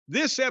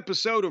This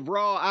episode of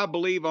Raw, I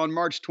believe on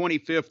March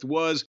 25th,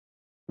 was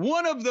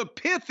one of the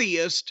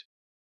pithiest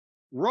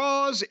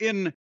Raws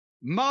in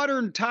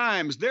modern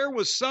times. There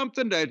was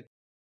something to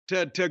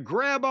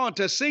grab on,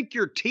 to sink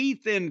your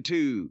teeth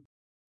into,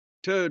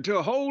 to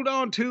hold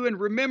on to and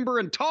remember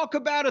and talk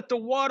about at the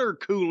water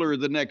cooler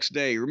the next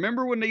day.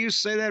 Remember when they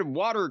used to say that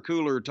water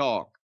cooler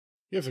talk?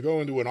 You have to go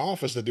into an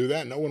office to do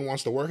that. No one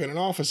wants to work in an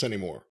office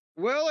anymore.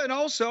 Well, and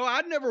also,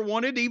 I'd never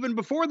wanted, even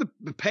before the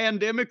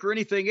pandemic or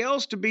anything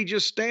else, to be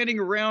just standing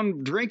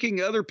around drinking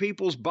other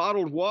people's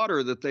bottled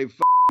water that they've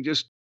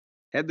just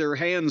had their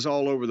hands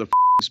all over the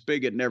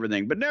spigot and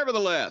everything. But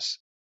nevertheless,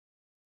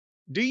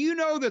 do you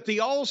know that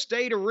the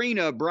All-State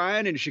Arena,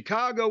 Brian, in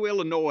Chicago,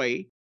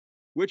 Illinois,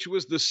 which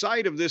was the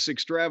site of this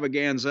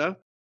extravaganza,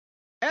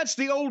 that's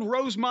the old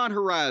Rosemont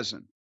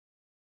Horizon.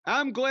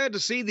 I'm glad to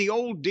see the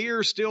old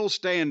deer still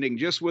standing,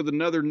 just with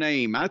another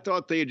name. I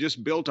thought they had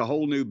just built a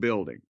whole new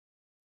building.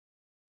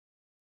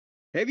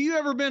 Have you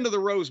ever been to the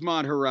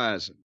Rosemont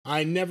Horizon?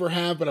 I never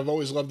have, but I've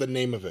always loved the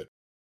name of it.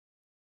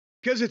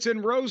 Because it's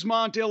in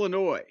Rosemont,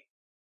 Illinois.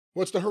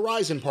 What's the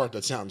horizon part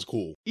that sounds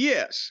cool?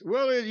 Yes.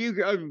 Well,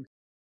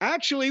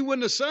 actually, when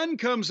the sun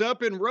comes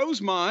up in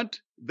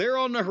Rosemont, there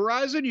on the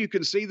horizon, you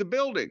can see the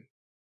building.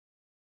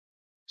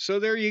 So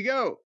there you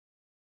go.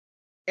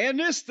 And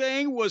this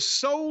thing was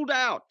sold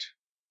out.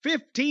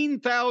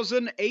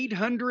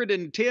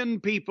 15,810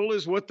 people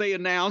is what they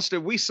announced.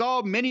 And we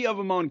saw many of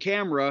them on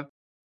camera.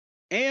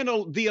 And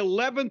the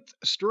 11th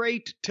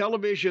straight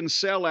television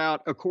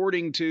sellout,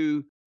 according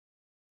to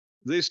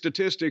the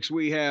statistics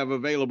we have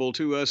available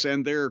to us,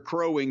 and they're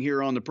crowing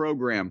here on the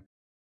program.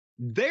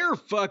 They're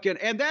fucking,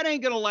 and that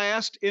ain't going to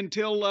last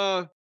until,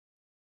 the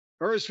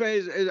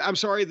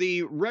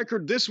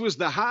record, this was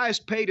the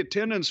highest paid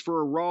attendance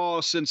for a Raw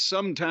since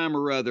some time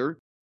or other,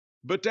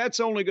 but that's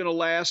only going to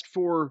last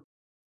for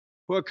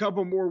a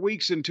couple more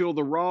weeks until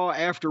the Raw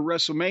after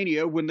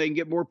WrestleMania when they can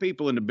get more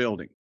people in the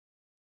building.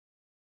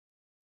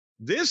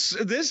 This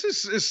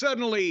is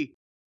suddenly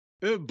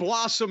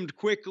blossomed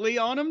quickly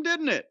on them,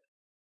 didn't it?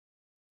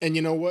 And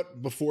you know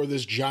what? Before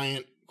this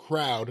giant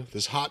crowd,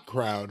 this hot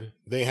crowd,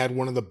 they had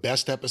one of the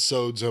best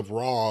episodes of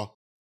Raw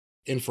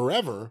in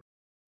forever.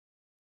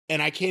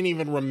 And I can't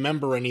even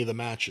remember any of the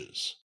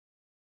matches.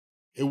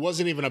 It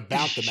wasn't even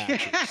about the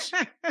matches.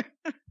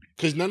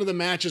 Because none of the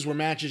matches were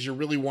matches you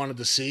really wanted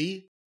to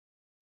see.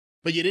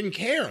 But you didn't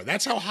care.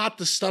 That's how hot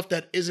the stuff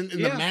that isn't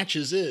in the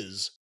matches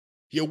is.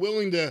 You're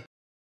willing to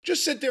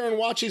just sit there and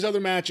watch these other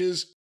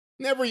matches,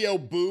 never yell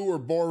boo or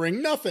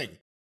boring, nothing.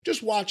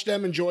 Just watch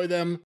them, enjoy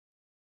them.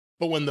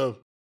 But when the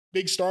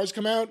big stars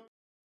come out,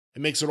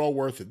 it makes it all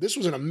worth it. This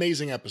was an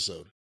amazing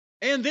episode.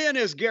 And then,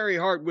 as Gary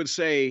Hart would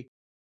say,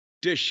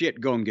 this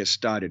shit gonna get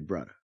started,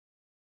 brother.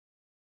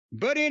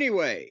 But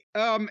anyway,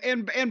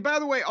 and by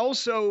the way,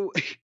 also,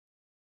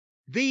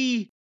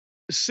 the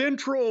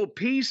central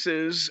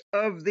pieces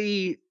of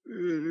the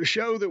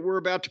show that we're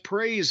about to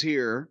praise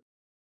here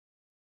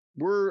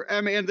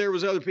and there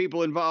was other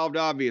people involved,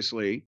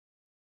 obviously,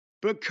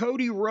 but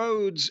Cody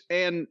Rhodes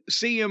and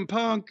CM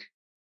Punk,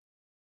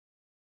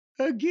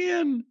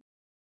 again,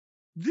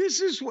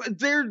 this is what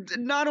they're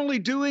not only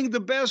doing the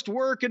best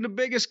work in the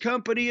biggest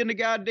company in the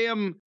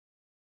goddamn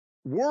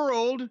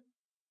world,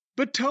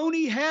 but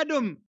Tony had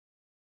them.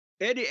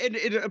 And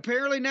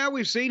apparently now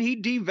we've seen he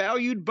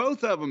devalued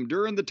both of them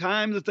during the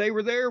time that they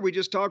were there. We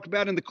just talked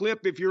about in the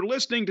clip. If you're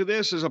listening to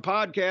this as a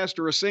podcast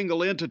or a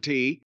single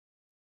entity,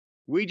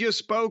 we just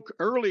spoke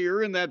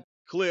earlier in that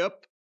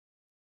clip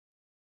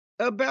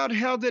about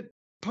how that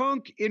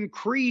Punk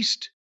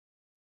increased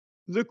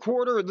the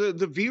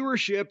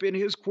viewership in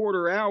his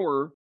quarter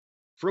hour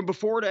from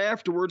before to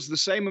afterwards, the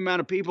same amount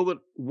of people that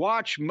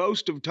watch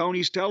most of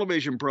Tony's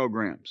television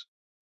programs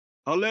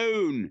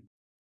alone.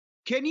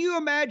 Can you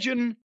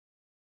imagine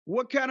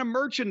what kind of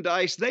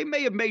merchandise they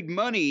may have made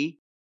money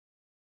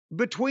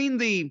between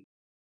the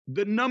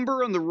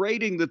number and the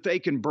rating that they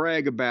can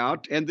brag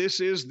about? And this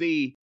is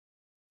the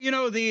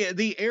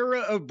era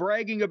of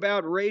bragging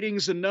about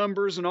ratings and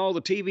numbers and all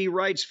the TV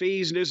rights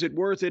fees and is it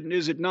worth it and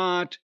is it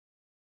not?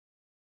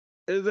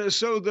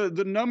 So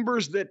the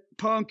numbers that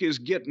Punk is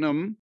getting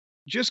them,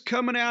 just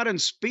coming out and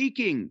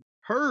speaking,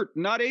 hurt,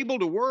 not able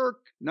to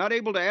work, not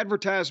able to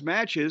advertise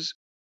matches,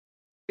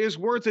 is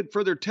worth it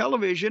for their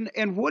television.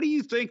 And what do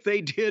you think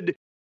they did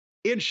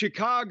in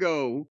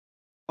Chicago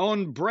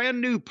on brand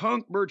new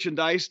Punk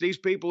merchandise these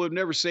people have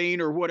never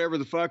seen or whatever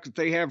the fuck that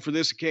they have for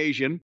this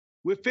occasion?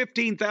 With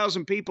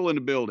 15,000 people in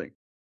the building.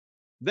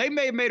 They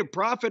may have made a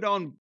profit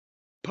on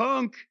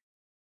Punk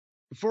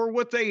for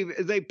what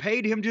they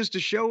paid him just to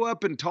show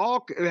up and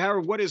talk.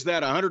 What is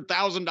that,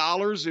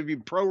 $100,000 if you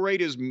prorate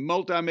his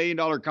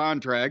multi-million-dollar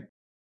contract?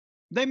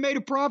 They made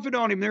a profit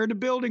on him. They're in the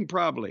building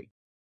probably.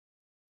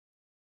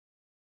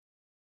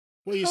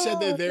 Well, you said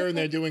they're there and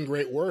they're doing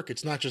great work.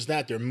 It's not just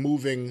that. They're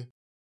moving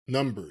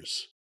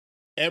numbers.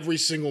 Every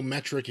single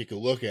metric you can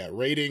look at,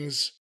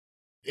 ratings,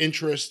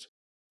 interest,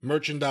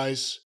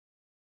 merchandise,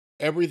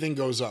 everything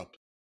goes up.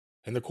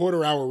 And the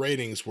quarter-hour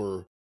ratings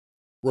were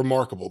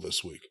remarkable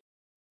this week.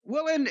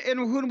 Well,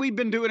 and when we've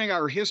been doing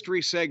our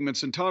history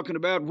segments and talking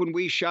about when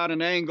we shot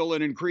an angle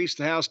and increased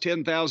the house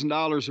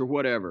 $10,000 or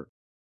whatever,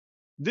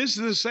 this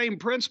is the same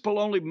principle,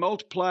 only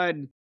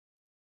multiplied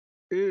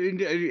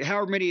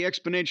however many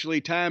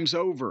exponentially times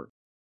over.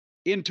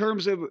 In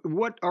terms of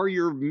what are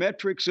your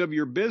metrics of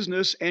your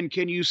business and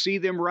can you see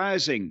them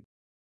rising?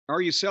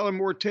 Are you selling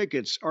more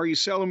tickets? Are you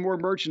selling more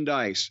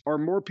merchandise? Are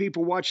more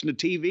people watching the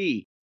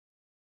TV?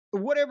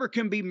 Whatever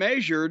can be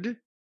measured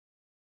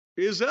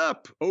is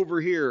up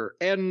over here.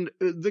 And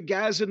the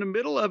guys in the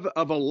middle of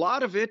a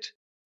lot of it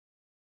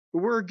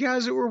were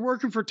guys that were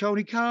working for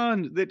Tony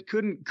Khan that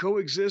couldn't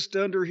coexist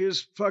under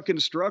his fucking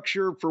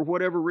structure for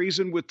whatever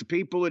reason with the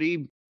people that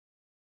he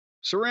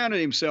surrounded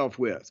himself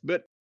with.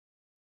 But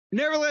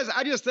nevertheless,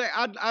 I just think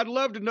I'd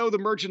love to know the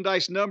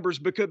merchandise numbers,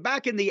 because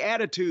back in the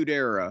Attitude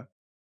Era,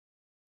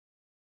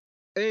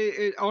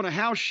 on a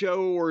house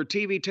show or a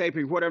TV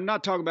taping, whatever, I'm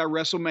not talking about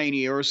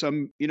WrestleMania or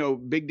some,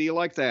 big deal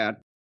like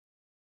that.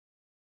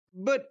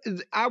 But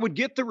I would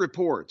get the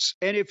reports.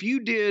 And if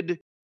you did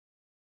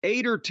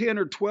 $8 or $10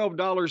 or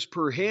 $12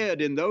 per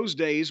head in those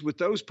days with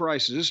those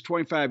prices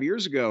 25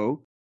 years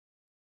ago,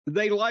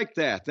 they liked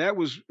that. That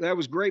was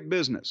great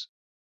business.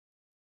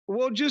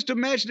 Well, just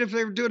imagine if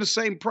they were doing the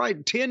same price,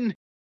 $10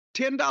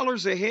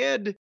 a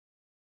head.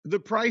 The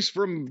price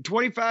from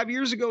 25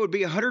 years ago would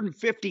be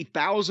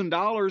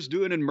 $150,000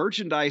 doing in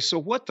merchandise. So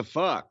what the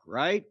fuck,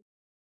 right?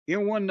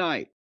 In one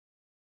night.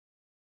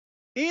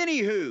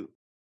 Anywho,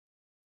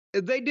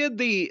 they did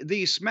the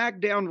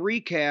SmackDown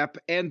recap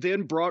and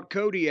then brought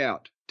Cody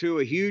out to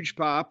a huge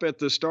pop at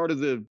the start of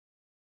the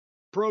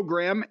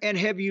program. And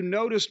have you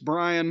noticed,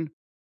 Brian,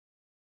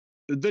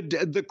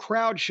 the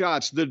crowd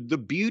shots, the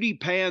beauty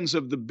pans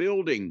of the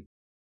building?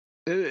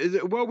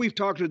 Well, we've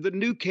talked to the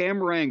new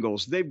camera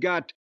angles. They've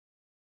got,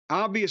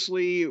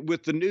 obviously,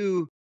 with the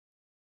new,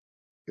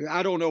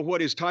 I don't know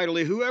what his title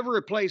is, whoever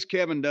replaced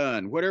Kevin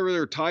Dunn, whatever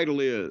their title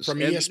is. From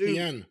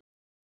ESPN.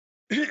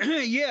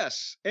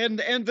 Yes. And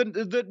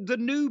the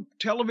new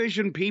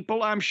television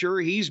people, I'm sure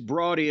he's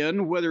brought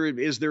in, whether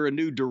is there a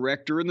new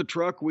director in the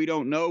truck? We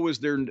don't know. Is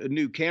there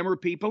new camera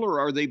people,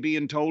 or are they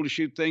being told to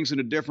shoot things in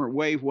a different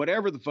way?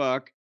 Whatever the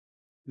fuck.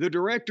 The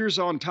director's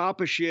on top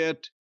of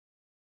shit.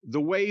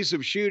 The ways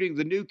of shooting,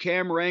 the new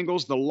camera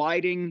angles, the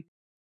lighting.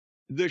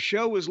 The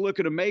show is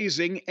looking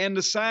amazing, and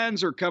the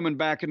signs are coming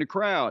back in the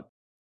crowd.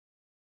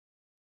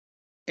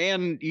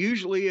 And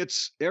usually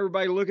it's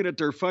everybody looking at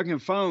their fucking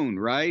phone,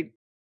 right?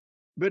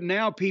 But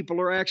now people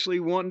are actually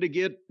wanting to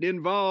get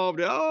involved.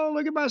 Oh,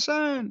 look at my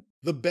sign.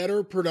 The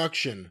better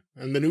production,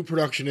 and the new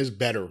production is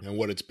better than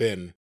what it's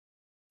been.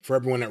 For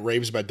everyone that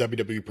raves about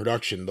WWE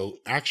production, the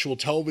actual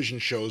television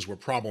shows were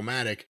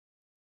problematic.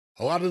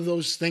 A lot of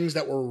those things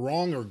that were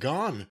wrong are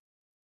gone.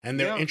 And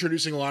they're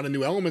introducing a lot of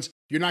new elements.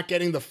 You're not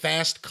getting the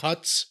fast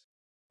cuts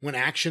when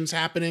action's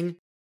happening.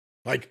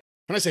 Like,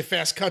 when I say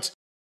fast cuts,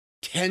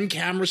 10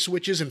 camera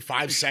switches in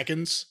 5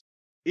 seconds.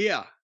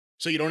 Yeah.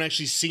 So you don't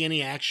actually see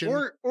any action.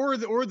 Or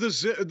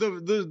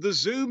the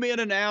zoom in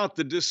and out,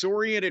 the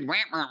disoriented.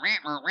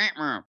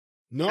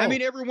 No. I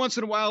mean, every once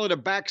in a while at a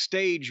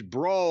backstage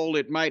brawl,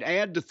 it might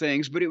add to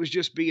things, but it was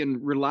just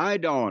being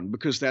relied on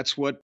because that's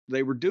what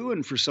they were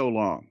doing for so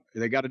long.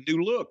 They got a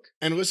new look.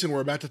 And listen,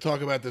 we're about to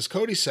talk about this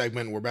Cody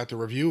segment. We're about to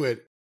review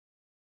it.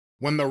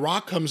 When The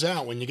Rock comes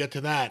out, when you get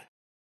to that,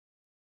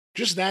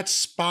 just that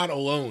spot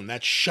alone,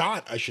 that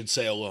shot, I should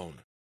say, alone.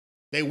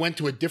 They went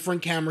to a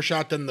different camera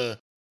shot than the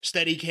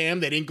steady cam.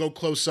 They didn't go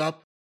close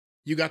up.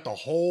 You got the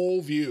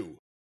whole view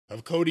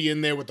of Cody in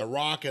there with The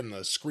Rock and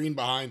the screen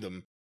behind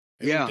him.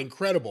 It looked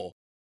incredible.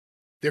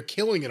 They're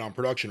killing it on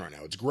production right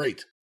now. It's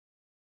great.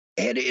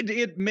 And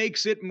it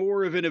makes it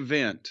more of an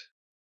event.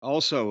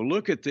 Also,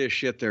 look at this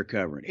shit they're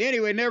covering.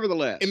 Anyway,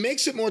 nevertheless. It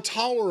makes it more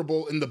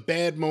tolerable in the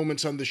bad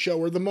moments on the show,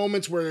 or the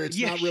moments where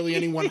it's not really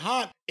anyone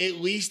hot.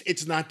 At least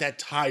it's not that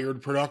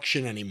tired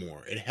production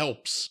anymore. It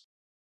helps.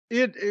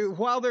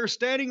 While they're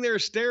standing there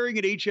staring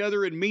at each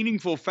other in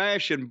meaningful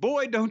fashion,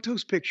 boy, don't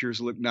those pictures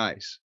look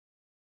nice.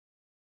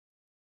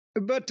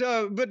 But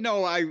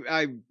no,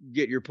 I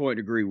get your point,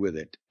 agree with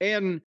it.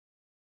 And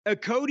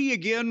Cody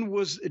again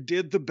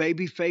did the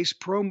babyface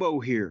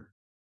promo here.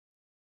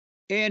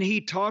 And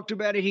he talked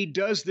about it. He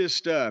does this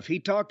stuff. He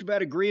talked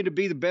about agreeing to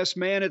be the best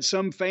man at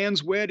some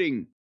fan's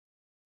wedding.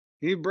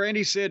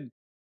 Brandy said,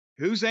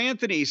 "Who's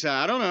Anthony?" He said,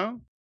 "I don't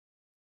know."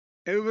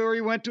 Or he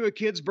went to a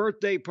kid's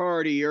birthday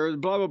party or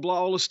blah, blah, blah,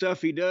 all the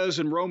stuff he does.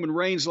 And Roman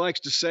Reigns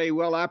likes to say,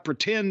 well, I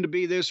pretend to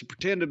be this,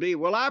 pretend to be.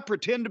 Well, I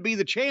pretend to be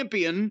the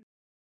champion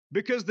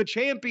because the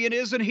champion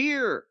isn't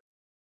here.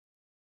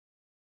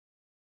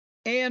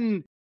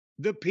 And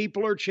the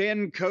people are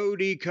chanting,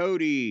 Cody,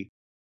 Cody.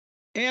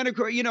 And, of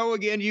course,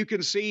 again, you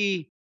can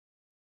see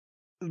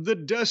the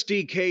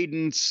dusty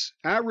cadence.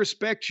 I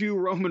respect you,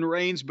 Roman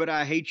Reigns, but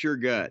I hate your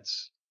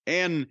guts.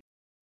 And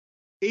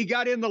he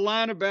got in the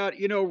line about,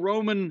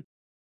 Roman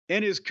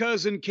and his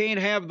cousin can't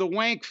have the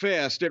wank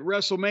fest at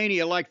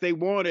WrestleMania like they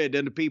wanted.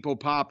 And the people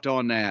popped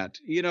on that.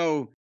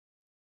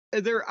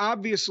 They're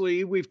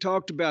obviously, we've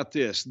talked about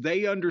this.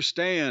 They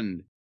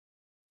understand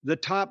the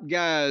top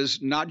guys,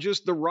 not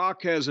just The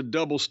Rock has a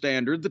double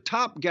standard, the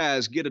top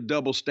guys get a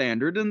double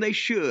standard, and they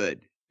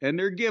should, and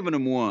they're giving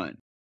them one.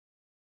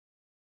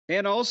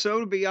 And also,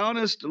 to be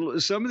honest,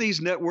 some of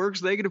these networks,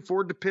 they can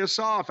afford to piss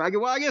off. I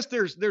guess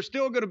they're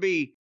still going to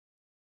be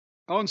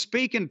on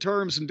speaking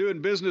terms and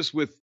doing business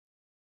with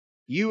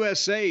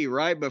USA,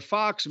 right? But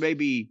Fox,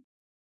 maybe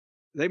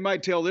they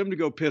might tell them to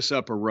go piss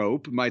up a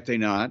rope, might they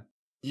not?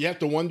 You have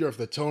to wonder if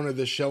the tone of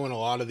this show and a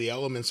lot of the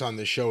elements on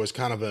this show is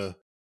kind of a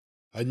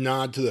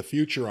nod to the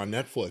future on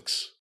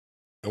Netflix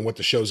and what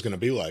the show's going to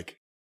be like.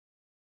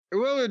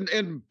 Well,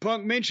 and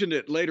Punk mentioned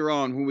it later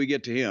on when we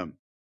get to him.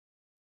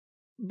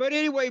 But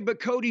anyway,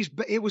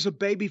 it was a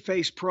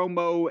babyface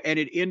promo, and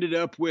it ended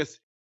up with,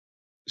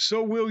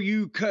 so will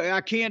you,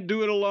 I can't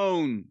do it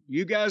alone.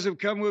 You guys have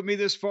come with me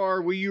this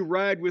far. Will you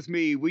ride with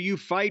me? Will you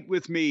fight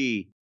with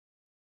me?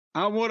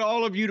 I want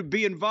all of you to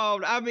be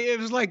involved. I mean, it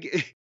was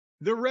like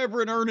the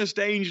Reverend Ernest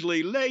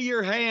Angley, lay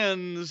your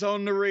hands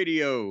on the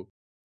radio.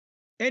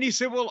 And he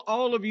said, well,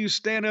 all of you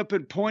stand up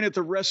and point at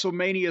the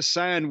WrestleMania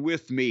sign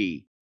with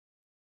me.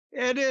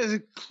 It is a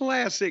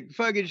classic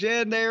fucking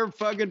shit. They're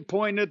fucking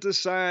pointing at the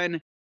sign.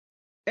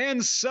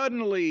 And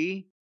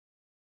suddenly,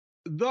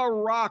 The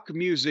Rock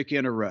music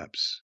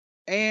interrupts.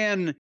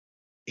 And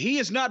he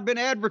has not been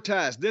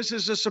advertised. This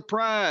is a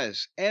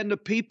surprise. And the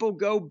people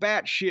go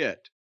batshit.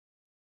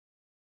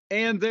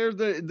 And they're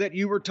that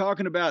you were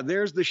talking about.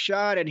 There's the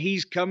shot, and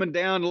he's coming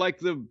down like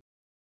the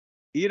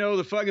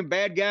fucking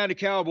bad guy in the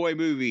cowboy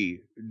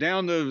movie,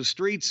 down the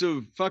streets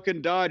of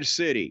fucking Dodge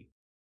City,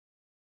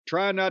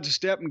 trying not to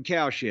step in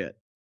cow shit.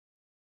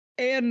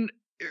 And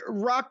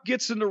Rock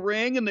gets in the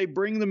ring, and they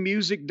bring the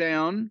music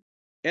down,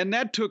 and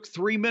that took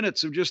 3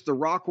 minutes of just The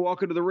Rock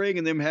walking to the ring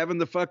and them having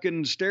the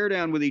fucking stare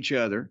down with each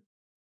other.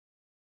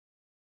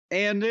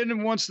 And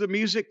then once the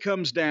music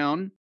comes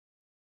down,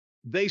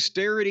 they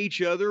stare at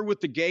each other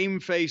with the game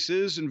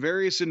faces and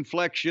various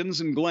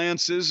inflections and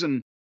glances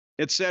and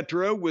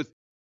etc., with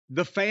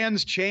the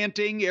fans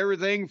chanting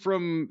everything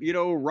from,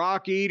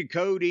 Rocky to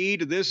Cody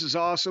to this is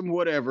awesome,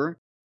 whatever.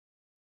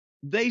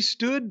 They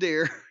stood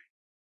there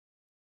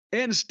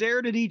and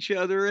stared at each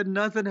other, and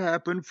nothing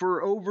happened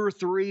for over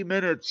 3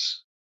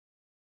 minutes.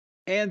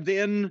 And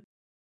then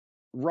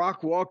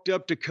Rock walked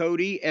up to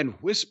Cody and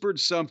whispered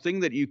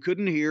something that you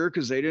couldn't hear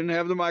because they didn't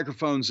have the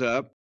microphones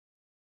up.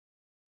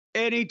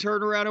 And he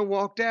turned around and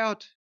walked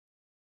out.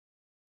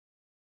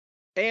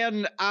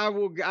 And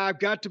I've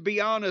got to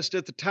be honest,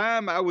 at the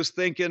time I was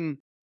thinking,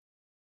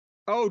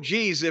 oh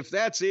geez, if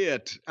that's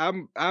it,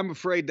 I'm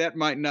afraid that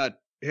might not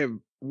have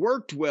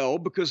worked well,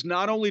 because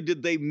not only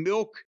did they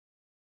milk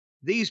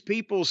these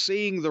people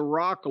seeing The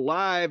Rock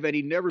live and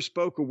he never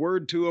spoke a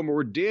word to them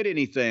or did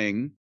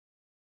anything,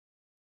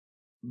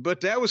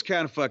 but that was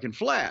kind of fucking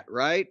flat,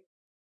 right?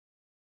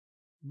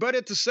 But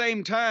at the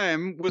same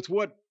time, with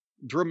what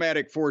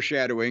dramatic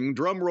foreshadowing,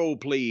 drum roll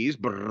please,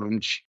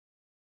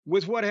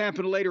 with what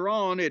happened later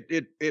on,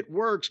 it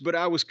works, but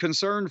I was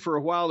concerned for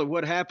a while that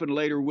what happened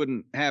later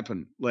wouldn't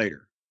happen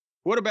later.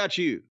 What about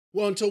you?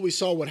 Well, until we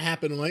saw what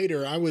happened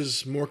later, I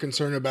was more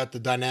concerned about the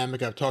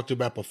dynamic I've talked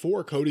about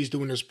before. Cody's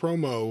doing his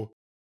promo,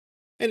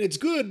 and it's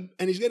good,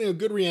 and he's getting a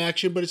good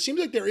reaction, but it seems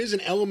like there is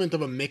an element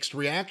of a mixed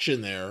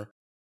reaction there.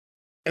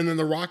 And then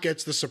The Rock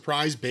gets the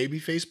surprise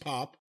babyface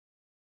pop.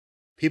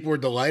 People are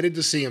delighted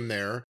to see him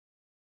there,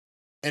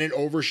 and it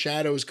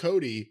overshadows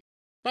Cody.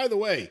 By the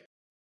way,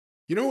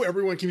 you know who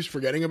everyone keeps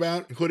forgetting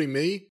about, including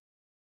me?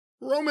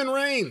 Roman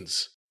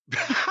Reigns.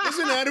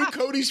 Isn't that who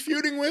Cody's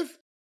feuding with?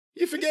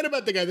 You forget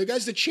about the guy. The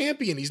guy's the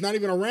champion. He's not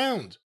even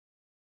around.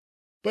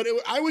 But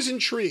I was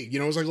intrigued.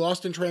 It was like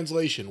lost in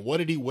translation. What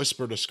did he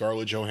whisper to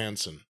Scarlett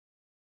Johansson?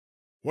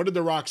 What did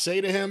The Rock say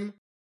to him?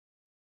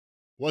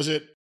 Was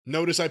it,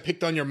 notice I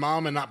picked on your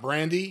mom and not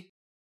Brandy?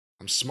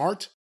 I'm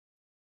smart?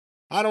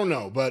 I don't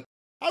know, but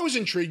I was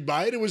intrigued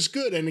by it. It was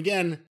good. And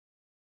again,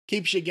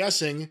 keeps you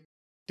guessing.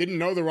 Didn't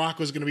know The Rock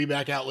was going to be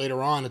back out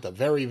later on at the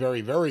very,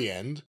 very, very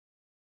end.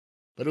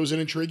 But it was an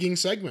intriguing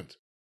segment.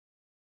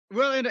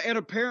 Well, and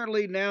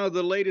apparently now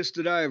the latest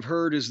that I have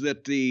heard is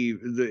that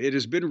it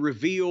has been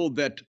revealed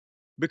that,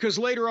 because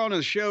later on in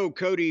the show,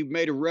 Cody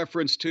made a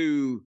reference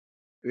to,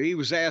 he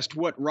was asked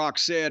what Rock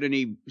said, and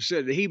he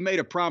said he made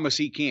a promise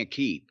he can't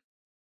keep.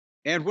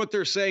 And what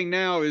they're saying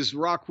now is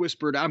Rock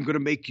whispered, I'm going to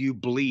make you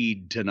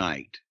bleed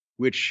tonight,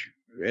 which,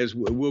 as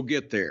we'll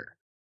get there.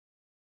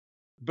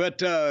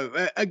 But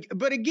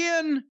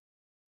again,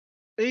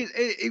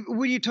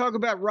 when you talk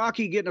about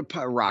Rocky getting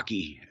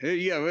Rocky,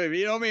 me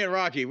and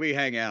Rocky, we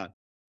hang out.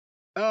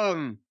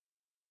 When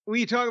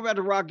you talk about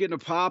The Rock getting a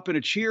pop and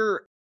a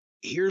cheer,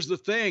 here's the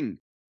thing.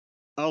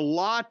 A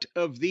lot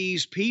of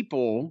these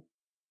people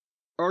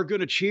are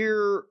going to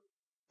cheer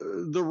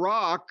The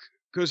Rock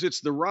because it's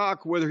The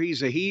Rock, whether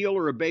he's a heel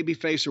or a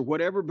babyface or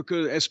whatever,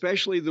 because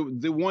especially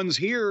the ones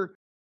here,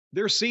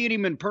 they're seeing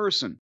him in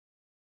person.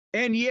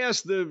 And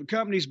yes, the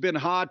company's been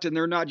hot, and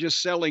they're not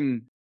just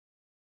selling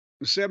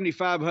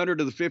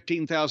 7,500 of the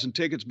 15,000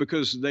 tickets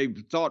because they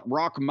thought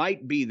Rock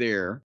might be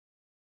there,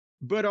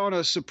 but on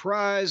a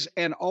surprise.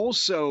 And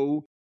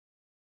also,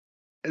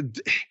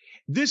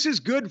 this is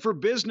good for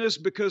business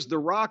because The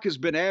Rock has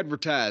been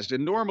advertised.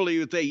 And normally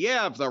you would think,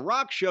 yeah, if The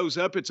Rock shows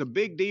up, it's a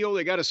big deal.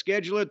 They got to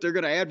schedule it. They're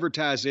going to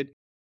advertise it.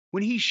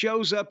 When he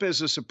shows up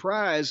as a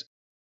surprise,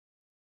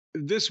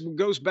 this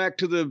goes back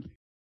to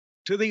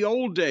the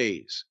old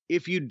days.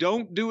 If you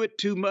don't do it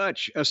too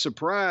much, a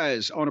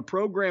surprise on a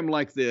program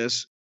like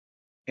this,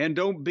 and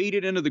don't beat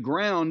it into the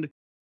ground,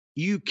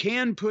 you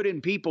can put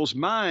in people's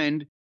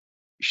mind,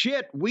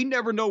 shit, we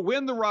never know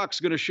when The Rock's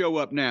going to show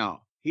up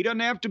now. He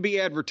doesn't have to be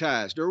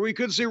advertised, or we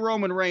could see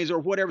Roman Reigns or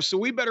whatever. So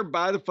we better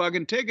buy the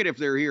fucking ticket if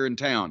they're here in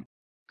town.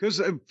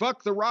 Because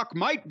fuck, The Rock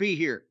might be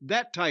here.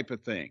 That type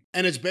of thing.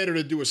 And it's better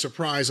to do a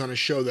surprise on a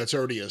show that's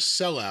already a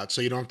sellout,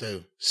 so you don't have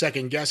to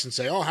second guess and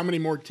say, oh, how many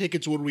more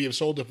tickets would we have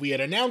sold if we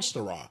had announced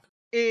The Rock?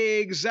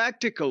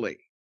 Exactly.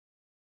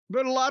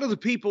 But a lot of the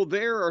people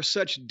there are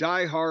such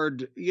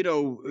diehard,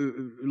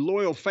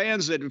 loyal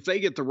fans that if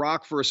they get The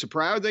Rock for a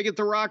surprise, they get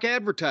The Rock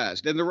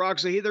advertised. And The Rock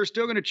say, hey, they're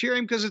still going to cheer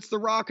him because it's The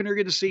Rock and they're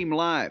going to see him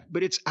live.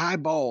 But it's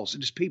eyeballs.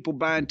 It's people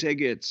buying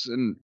tickets.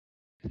 And,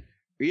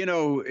 when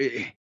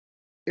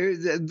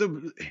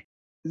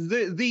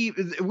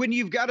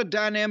you've got a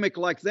dynamic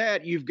like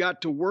that, you've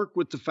got to work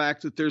with the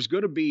fact that there's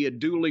going to be a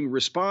dueling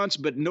response,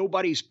 but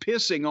nobody's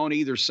pissing on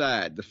either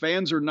side. The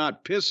fans are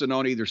not pissing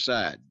on either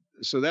side.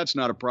 So that's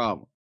not a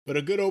problem. But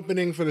a good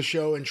opening for the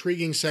show,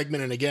 intriguing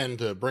segment, and again,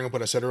 to bring up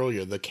what I said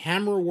earlier, the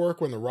camera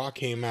work when The Rock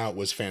came out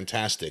was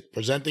fantastic.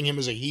 Presenting him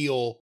as a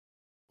heel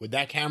with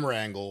that camera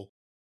angle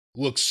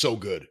looks so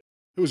good.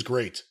 It was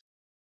great.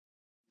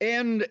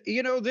 And,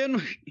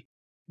 then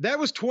that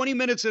was 20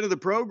 minutes into the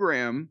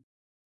program,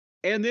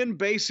 and then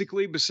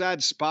basically,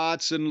 besides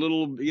spots and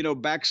little,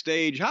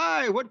 backstage,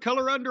 hi, what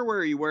color underwear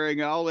are you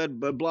wearing? All that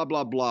blah,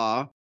 blah,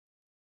 blah.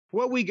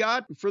 What we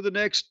got for the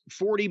next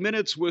 40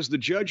 minutes was the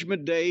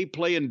Judgment Day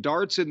playing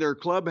darts in their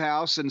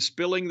clubhouse and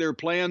spilling their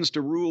plans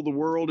to rule the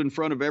world in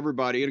front of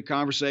everybody in a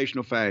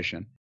conversational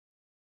fashion.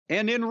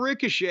 And then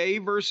Ricochet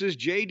versus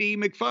J.D.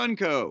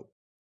 McFunco.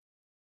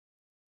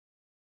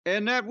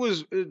 And that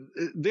was,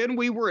 then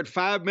we were at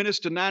 5 minutes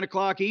to 9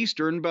 o'clock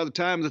Eastern by the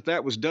time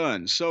that was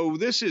done. So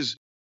this is,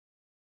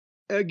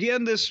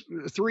 again, this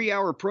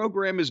 3-hour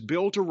program is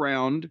built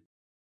around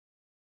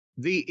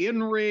the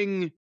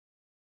in-ring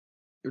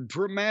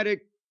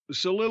dramatic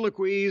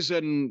soliloquies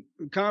and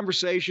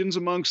conversations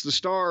amongst the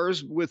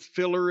stars with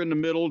filler in the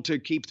middle to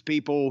keep the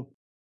people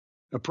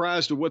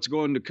apprised of what's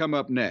going to come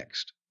up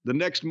next, the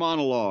next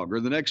monologue or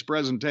the next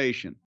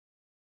presentation.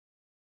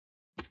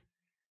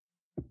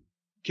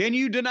 Can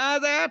you deny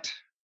that?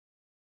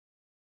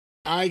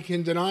 I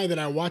can deny that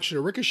I watched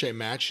a Ricochet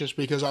match just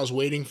because I was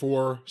waiting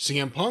for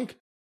CM Punk.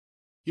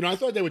 I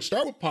thought they would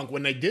start with Punk.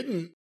 When they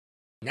didn't,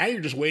 now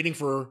you're just waiting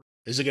for,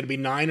 is it going to be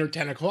 9 or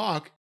 10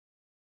 o'clock?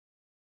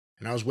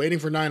 And I was waiting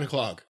for 9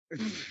 o'clock.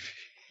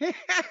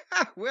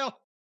 Well,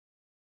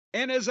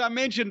 and as I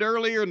mentioned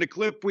earlier in the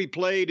clip we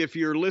played, if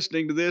you're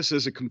listening to this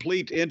as a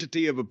complete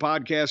entity of a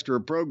podcast or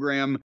a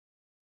program,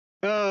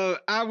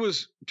 I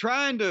was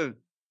trying to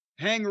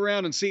hang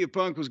around and see if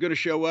Punk was going to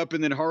show up,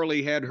 and then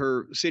Harley had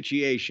her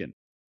situation.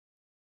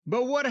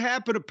 But what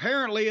happened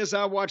apparently, as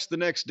I watched the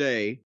next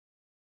day,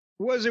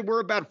 was it we're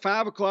about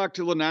 5 o'clock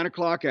till the 9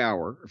 o'clock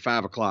hour, or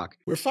 5 o'clock.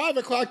 We're 5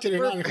 o'clock to the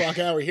 9 o'clock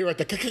hour here at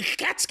the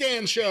Cat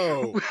Scan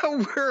Show.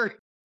 Well,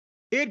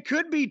 it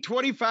could be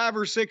 25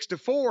 or 6 to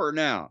 4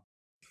 now.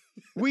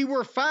 We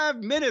were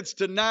 5 minutes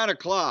to 9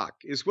 o'clock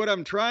is what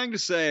I'm trying to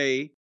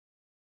say.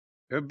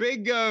 A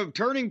big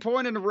turning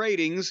point in the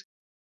ratings.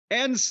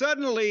 And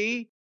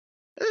suddenly,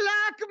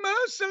 like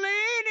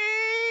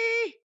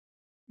Mussolini,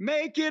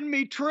 making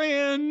me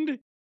trend,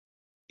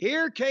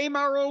 here came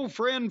our old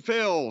friend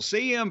Phil,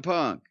 CM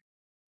Punk.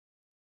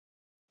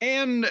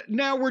 And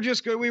now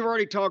we've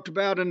already talked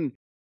about, and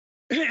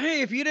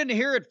if you didn't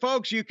hear it,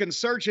 folks, you can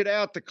search it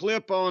out, the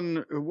clip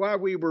on why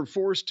we were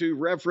forced to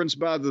reference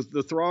by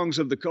the throngs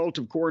of the cult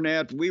of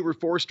Cornette. We were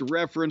forced to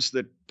reference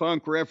that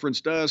Punk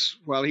referenced us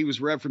while he was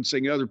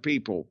referencing other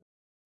people.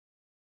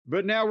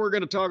 But now we're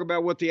going to talk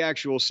about what the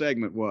actual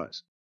segment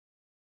was.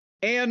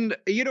 And,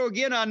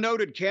 again, I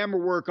noted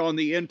camera work on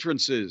the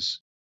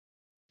entrances.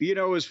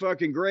 Is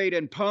fucking great.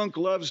 And Punk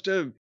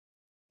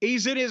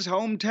he's in his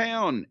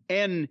hometown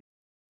and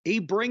he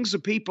brings the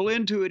people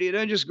into it. He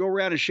doesn't just go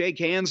around and shake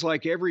hands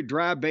like every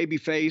dry baby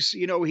face.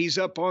 He's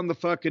up on the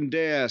fucking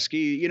desk.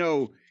 He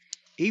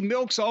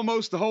milks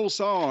almost the whole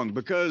song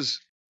because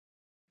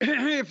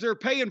if they're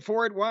paying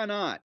for it, why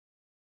not?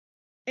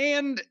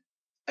 And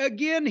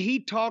again, he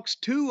talks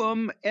to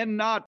them and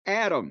not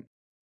at them.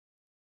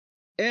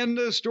 And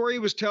the story he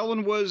was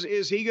telling was,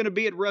 is he going to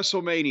be at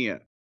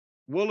WrestleMania?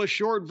 Well, a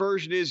short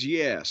version is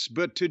yes,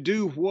 but to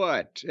do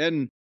what?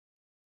 And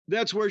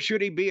that's where,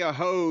 should he be a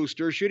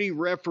host or should he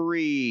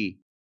referee?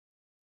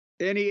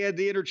 And he had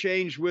the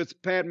interchange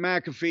with Pat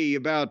McAfee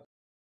about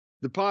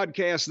the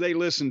podcast they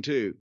listen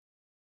to.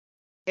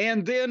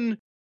 And then,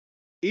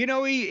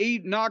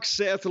 he knocked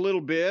Seth a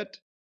little bit.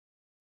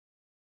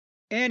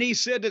 And he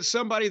said that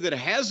somebody that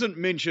hasn't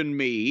mentioned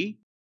me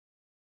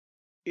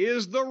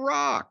is The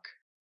Rock.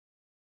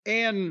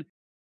 And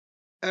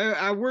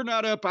we're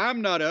not up.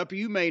 I'm not up.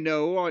 You may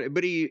know,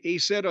 but he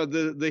said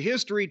the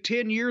history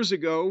 10 years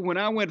ago when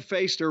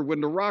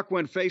when The Rock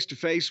went face to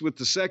face with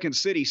the Second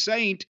City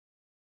Saint,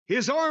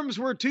 his arms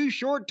were too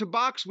short to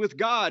box with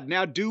God.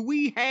 Now, do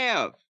we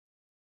have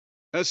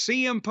a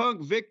CM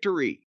Punk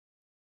victory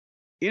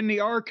in the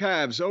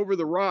archives over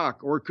The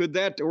Rock, or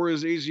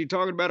is he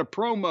talking about a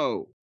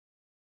promo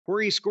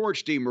where he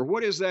scorched him, or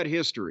what is that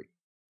history?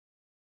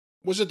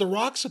 Was it The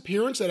Rock's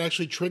appearance that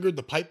actually triggered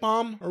the pipe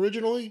bomb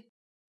originally?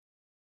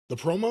 The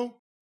promo?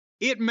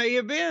 It may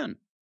have been.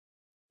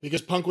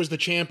 Because Punk was the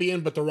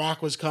champion, but The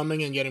Rock was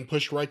coming and getting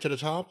pushed right to the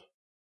top?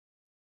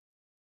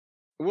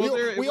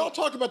 Well, we all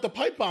talk about the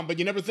pipe bomb, but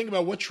you never think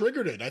about what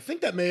triggered it. I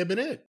think that may have been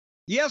it.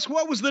 Yes,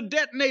 what was the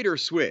detonator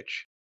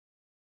switch?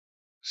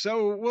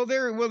 So,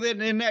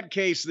 then in that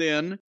case,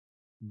 then,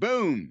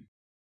 boom.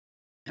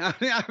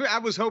 I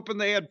was hoping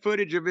they had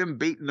footage of him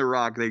beating The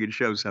Rock they could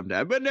show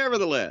sometime, but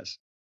nevertheless.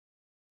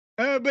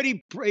 But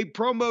he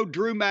promoted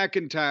Drew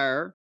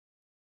McIntyre,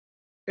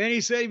 and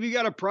he said, if you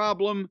got a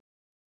problem,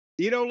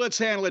 let's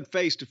handle it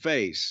face to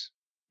face,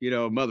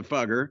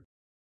 motherfucker.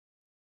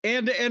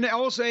 And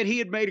also he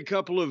had made a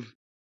couple of,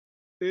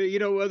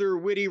 other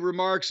witty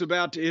remarks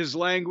about his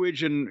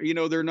language, and,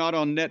 they're not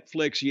on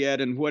Netflix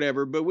yet and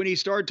whatever. But when he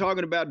started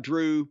talking about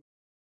Drew,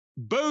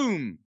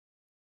 boom,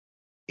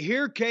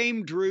 here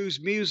came Drew's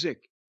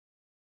music.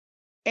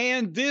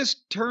 And this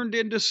turned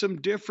into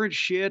some different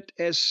shit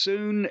as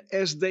soon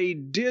as they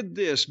did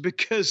this,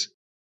 because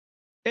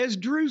as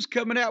Drew's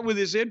coming out with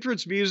his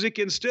entrance music,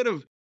 instead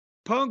of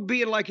Punk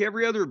being like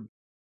every other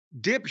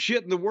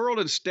dipshit in the world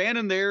and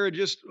standing there and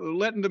just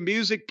letting the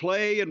music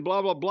play and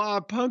blah, blah, blah,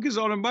 Punk is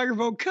on a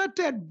microphone. Cut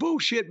that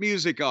bullshit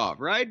music off,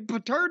 right?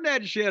 But turn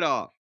that shit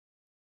off.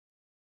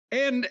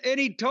 And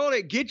he told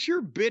it, get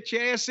your bitch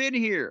ass in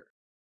here.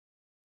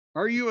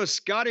 Are you a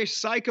Scottish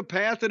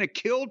psychopath in a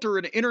kilt or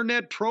an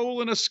internet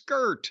troll in a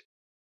skirt?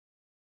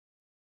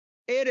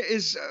 It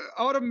is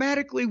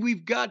automatically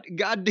we've got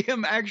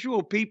goddamn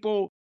actual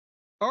people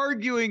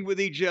arguing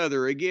with each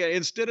other again,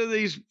 instead of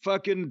these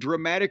fucking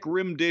dramatic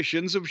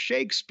renditions of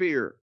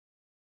Shakespeare.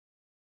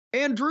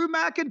 And Drew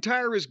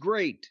McIntyre is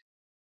great.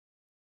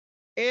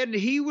 And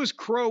he was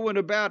crowing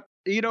about,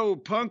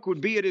 Punk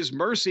would be at his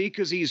mercy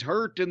because he's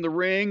hurt in the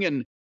ring,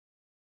 and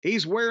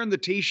he's wearing the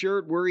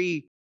t-shirt where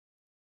he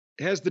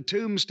has the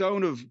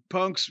tombstone of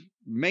Punk's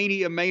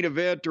Mania main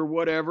event or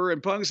whatever.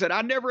 And Punk said,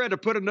 I never had to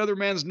put another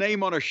man's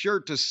name on a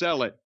shirt to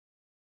sell it.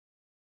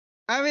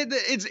 I mean,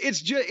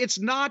 it's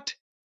not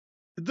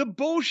the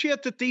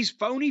bullshit that these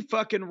phony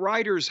fucking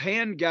writers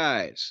hand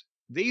guys.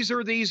 These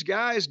are these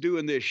guys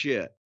doing this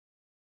shit.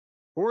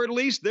 Or at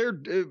least they're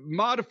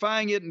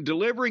modifying it and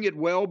delivering it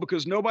well,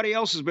 because nobody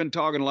else has been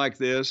talking like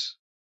this.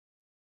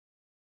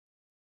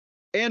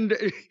 And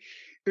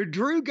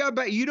Drew got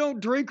back. You don't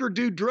drink or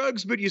do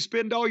drugs, but you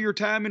spend all your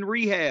time in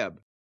rehab.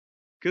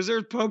 Because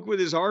there's Punk with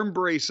his arm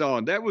brace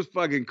on. That was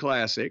fucking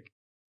classic.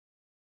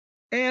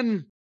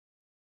 And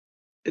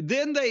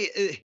then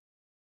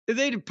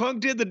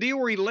Punk did the deal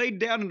where he laid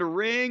down in the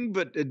ring,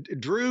 but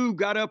Drew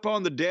got up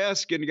on the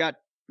desk and got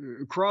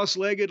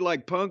cross-legged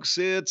like Punk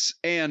sits.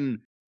 And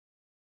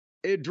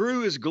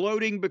Drew is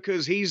gloating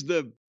because he's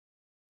in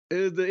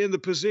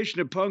the position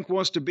that Punk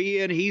wants to be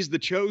in. He's the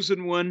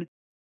chosen one.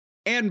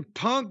 And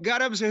Punk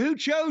got up and said, who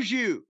chose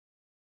you?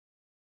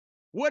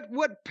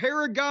 What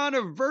paragon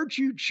of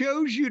virtue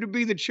chose you to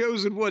be the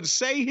chosen one?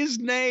 Say his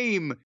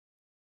name.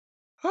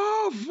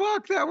 Oh,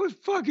 fuck, that was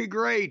fucking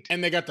great.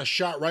 And they got the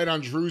shot right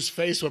on Drew's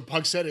face when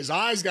Punk said his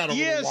eyes got a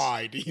little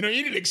wide. You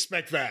didn't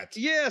expect that.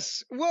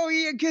 Yes. Well,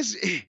 yeah, because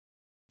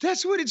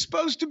that's what it's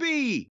supposed to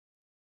be.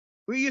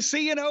 When you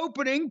see an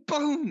opening,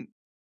 boom.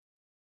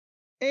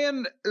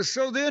 And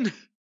so then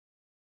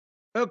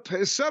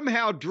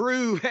somehow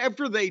Drew,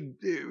 after they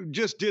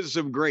just did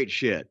some great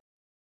shit,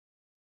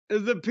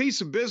 the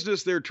piece of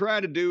business they're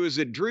trying to do is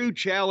that Drew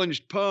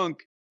challenged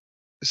Punk,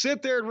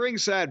 sit there at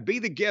ringside, be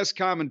the guest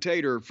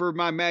commentator for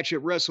my match at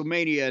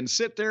WrestleMania, and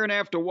sit there and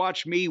have to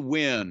watch me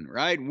win,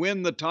 right?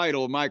 Win the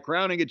title, my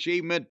crowning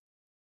achievement,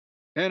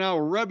 and I'll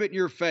rub it in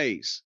your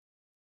face.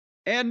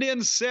 And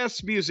then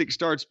Seth's music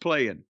starts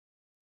playing.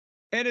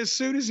 And as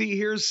soon as he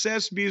hears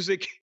Seth's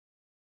music,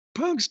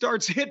 Punk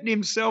starts hitting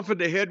himself in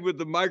the head with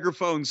the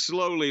microphone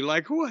slowly,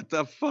 like, what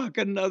the fuck,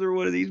 another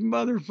one of these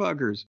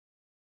motherfuckers.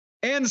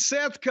 And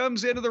Seth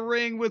comes into the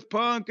ring with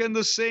Punk and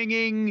the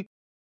singing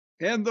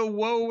and the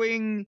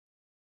woeing.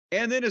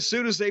 And then as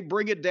soon as they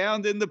bring it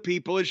down, then the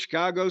people in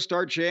Chicago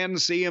start chanting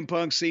CM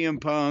Punk, CM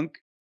Punk.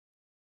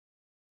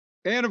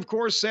 And of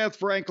course, Seth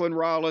Franklin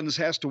Rollins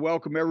has to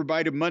welcome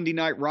everybody to Monday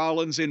Night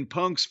Rollins in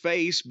Punk's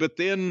face, but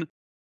then,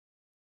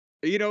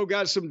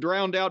 got some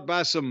drowned out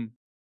by some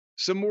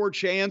more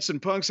chants,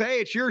 and Punk says, hey,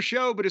 it's your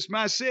show, but it's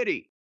my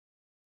city.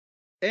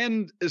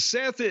 And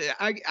Seth,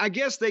 I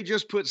guess they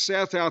just put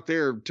Seth out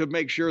there to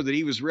make sure that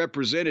he was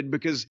represented,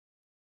 because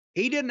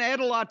he didn't add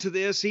a lot to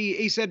this.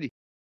 He said,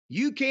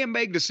 you can't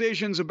make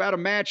decisions about a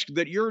match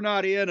that you're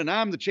not in, and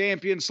I'm the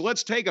champion, so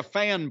let's take a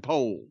fan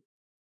poll.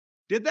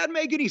 Did that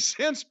make any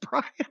sense,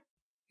 Brian?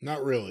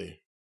 Not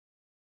really.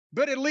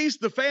 But at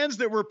least the fans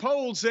that were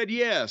polled said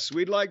yes,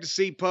 we'd like to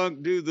see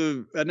Punk do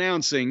the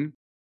announcing.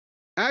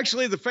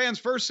 Actually, the fans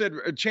first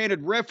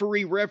chanted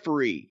referee,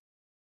 referee.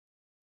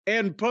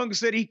 And Punk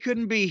said he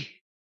couldn't be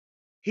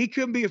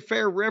a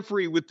fair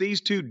referee with these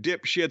two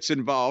dipshits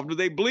involved.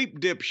 They bleep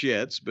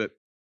dipshits, but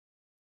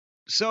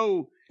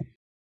so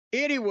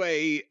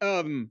anyway,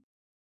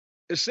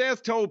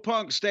 Seth told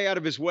Punk stay out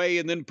of his way,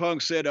 and then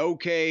Punk said,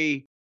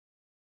 okay,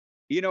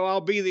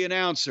 I'll be the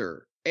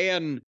announcer.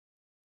 And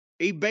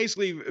he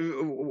basically,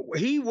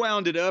 he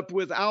wound it up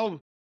with,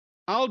 I'll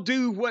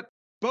do what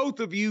both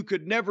of you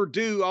could never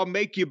do. I'll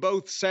make you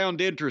both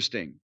sound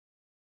interesting.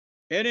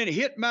 And then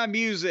hit my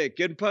music,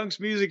 and Punk's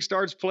music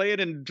starts playing,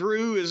 and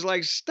Drew is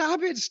like,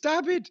 stop it,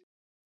 stop it.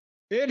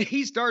 And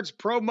he starts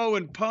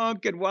promoing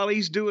Punk, and while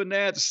he's doing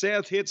that,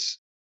 Seth hits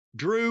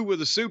Drew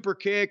with a super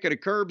kick and a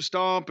curb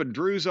stomp, and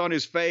Drew's on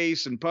his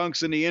face, and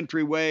Punk's in the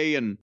entryway,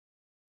 and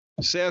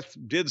Seth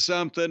did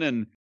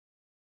something,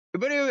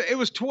 but it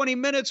was 20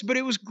 minutes, but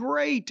it was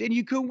great, and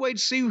you couldn't wait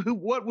to see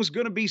what was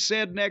going to be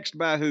said next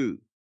by who.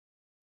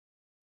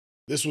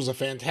 This was a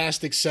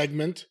fantastic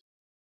segment.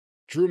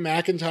 Drew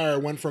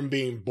McIntyre went from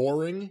being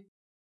boring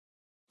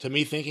to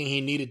me thinking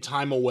he needed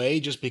time away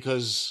just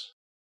because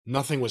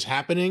nothing was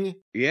happening.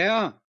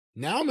 Yeah.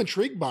 Now I'm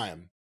intrigued by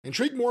him.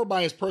 Intrigued more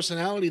by his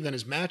personality than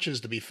his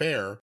matches, to be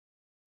fair.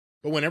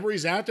 But whenever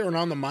he's out there and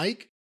on the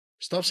mic,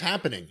 stuff's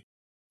happening.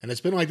 And it's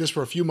been like this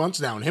for a few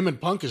months now, and him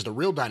and Punk is the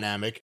real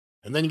dynamic.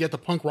 And then you get the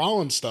Punk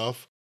Rollins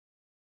stuff.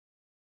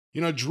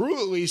 Drew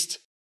at least,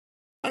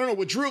 I don't know,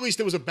 with Drew at least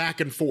it was a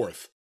back and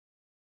forth.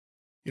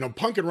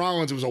 Punk and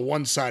Rollins, it was a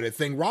one-sided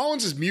thing.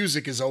 Rollins'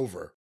 music is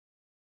over.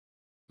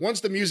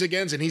 Once the music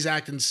ends and he's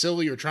acting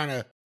silly or trying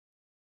to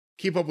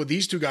keep up with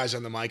these two guys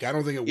on the mic, I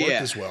don't think it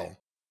worked as well.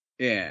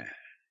 Yeah.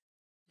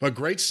 But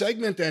great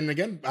segment, and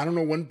again, I don't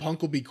know when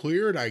Punk will be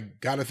cleared. I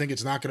gotta think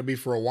it's not gonna be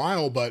for a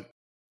while, but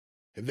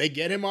if they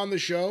get him on the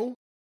show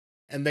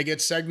and they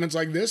get segments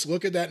like this,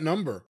 look at that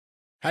number.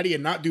 How do you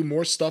not do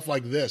more stuff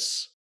like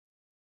this?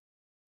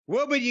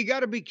 Well, but you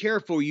got to be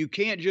careful. You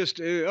can't just,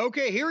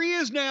 okay, here he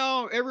is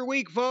now every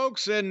week,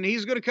 folks, and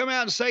he's going to come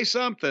out and say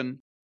something.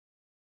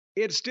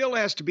 It still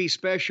has to be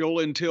special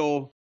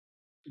until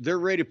they're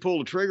ready to pull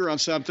the trigger on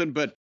something.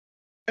 But,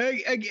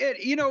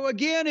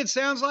 again, it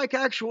sounds like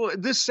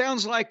this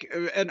sounds like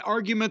an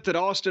argument that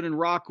Austin and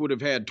Rock would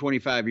have had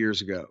 25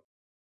 years ago.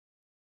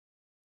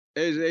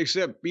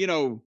 Except,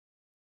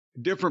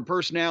 different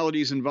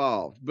personalities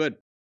involved. But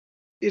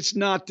it's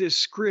not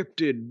this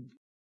scripted,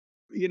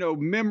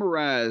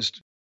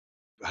 memorized,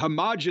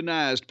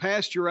 homogenized,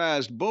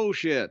 pasteurized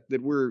bullshit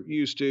that we're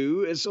used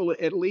to. It's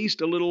at least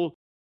a little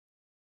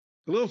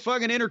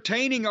fucking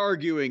entertaining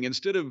arguing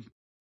instead of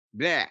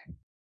blah.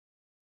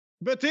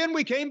 But then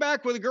we came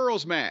back with a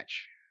girls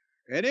match.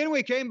 And then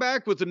we came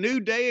back with the New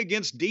Day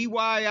against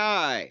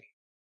DYI.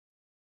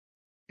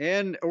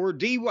 Or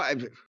DY.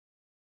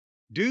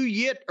 Do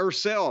it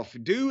yourself.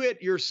 Do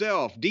it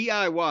yourself.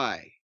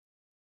 DIY.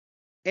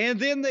 And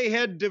then they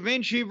had Da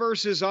Vinci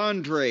versus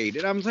Andrade.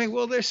 And I'm thinking,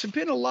 well, there's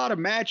been a lot of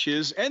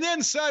matches. And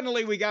then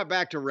suddenly we got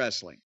back to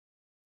wrestling.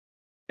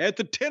 At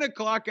the 10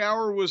 o'clock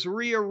hour was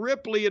Rhea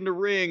Ripley in the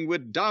ring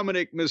with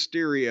Dominic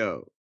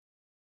Mysterio.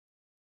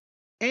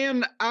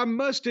 And I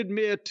must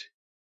admit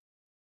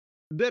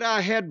that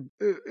I had,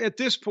 at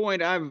this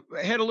point, I've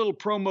had a little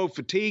promo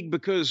fatigue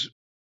because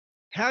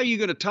how are you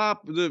going to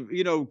top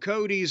the,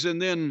 Cody's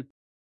and then,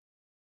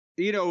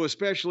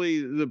 especially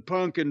the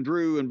Punk and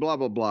Drew and blah,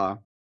 blah, blah.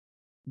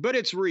 But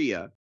it's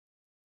Rhea.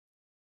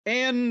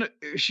 And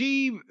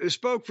she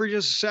spoke for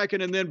just a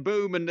second and then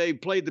boom, and they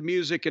played the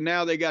music and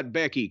now they got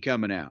Becky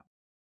coming out.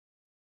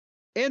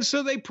 And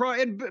so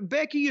and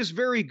Becky is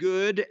very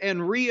good,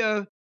 and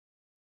Rhea,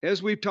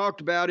 as we've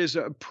talked about, is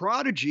a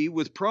prodigy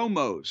with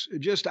promos.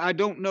 I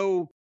don't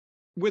know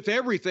with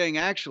everything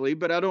actually,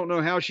 but I don't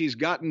know how she's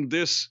gotten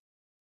this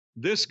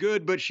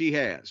good, but she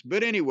has.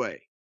 But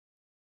anyway,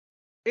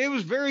 it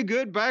was very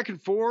good back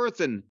and forth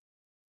and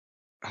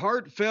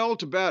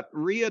heartfelt about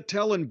Rhea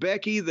telling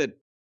Becky that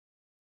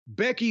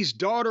Becky's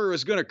daughter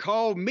is going to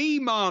call me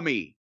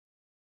mommy.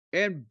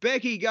 And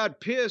Becky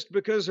got pissed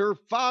because her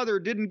father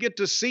didn't get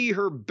to see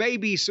her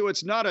baby, so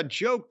it's not a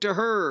joke to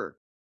her.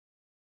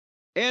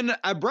 And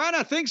Brian,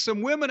 I think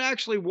some women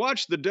actually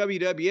watch the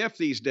WWF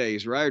these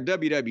days, right? Or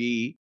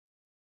WWE.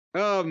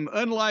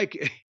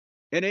 Unlike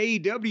an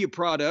AEW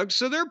product.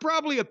 So they're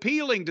probably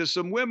appealing to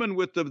some women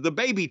with the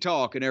baby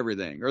talk and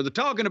everything. Or the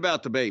talking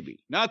about the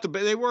baby. Not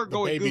they weren't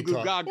going goo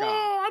goo gaga.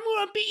 Oh, I'm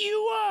going to beat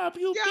you up,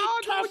 you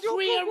big tough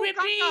Rhea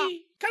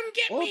Ripley. Come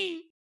get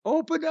me.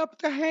 Open up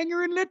the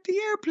hangar and let the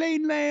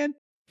airplane land.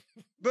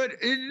 But,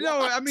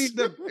 I mean,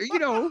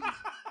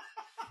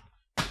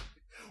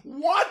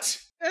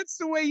 What? That's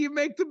the way you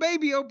make the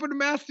baby open the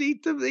mouth to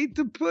eat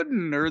the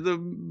pudding or the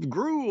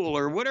gruel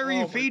or whatever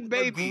you feed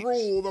babies. The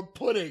gruel, the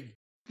pudding,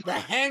 the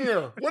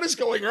hanger. What is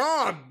going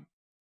on?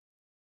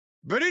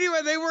 But anyway,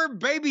 they weren't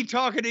baby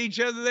talking to each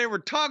other. They were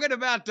talking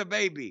about the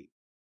baby.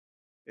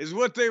 Is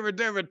what they were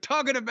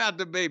talking about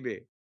the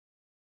baby.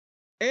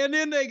 And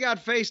then they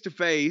got face to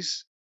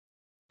face.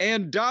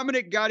 And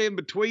Dominic got in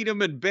between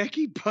them, and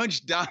Becky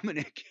punched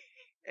Dominic,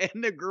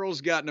 and the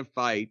girls got in a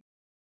fight.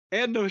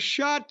 And the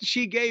shot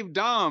she gave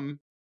Dom,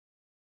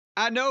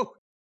 I know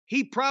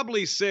he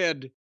probably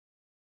said,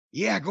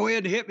 yeah, go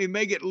ahead and hit me,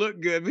 make it look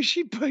good. But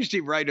she punched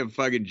him right in the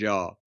fucking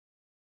jaw.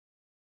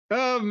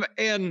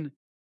 And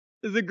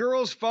the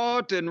girls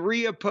fought, and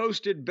Rhea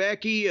posted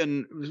Becky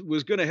and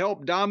was going to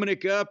help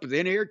Dominic up.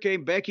 Then here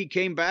came Becky,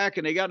 came back,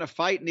 and they got in a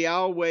fight in the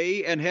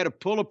aisleway and had a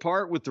pull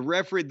apart with the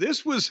referee.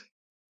 This was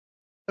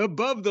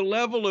above the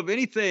level of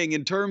anything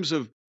in terms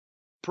of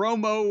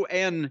promo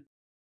and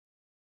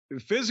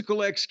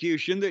physical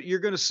execution that you're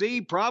going to see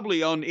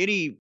probably on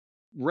any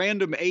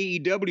random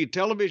AEW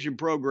television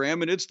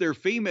program, and it's their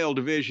female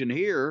division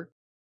here.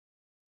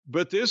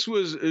 But this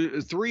was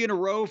 3 in a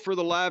row for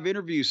the live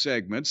interview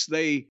segments.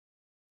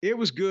 It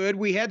was good.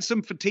 We had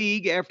some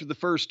fatigue after the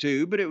first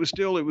 2, but it was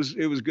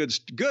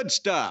good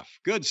stuff.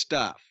 Good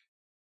stuff.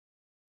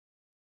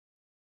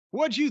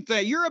 What'd you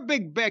think? You're a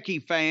big Becky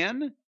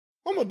fan.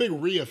 I'm a big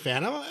Rhea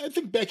fan. I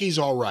think Becky's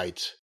all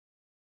right.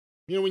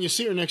 You know, when you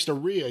see her next to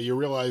Rhea, you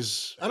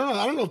realize, I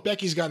don't know if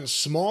Becky's gotten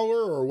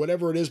smaller or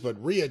whatever it is,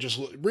 but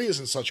Rhea's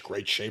in such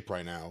great shape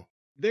right now.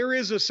 There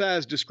is a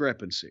size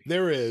discrepancy.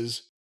 There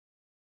is.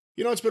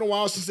 You know, it's been a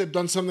while since they've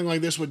done something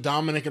like this with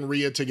Dominic and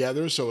Rhea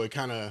together, so it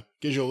kind of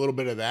gives you a little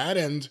bit of that.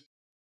 And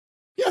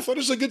yeah, I thought it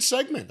was a good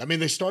segment. I mean,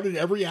 they started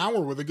every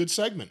hour with a good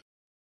segment.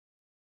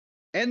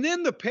 And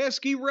then the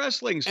pesky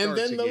wrestling starts. And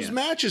then those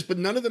matches, but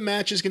none of the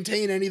matches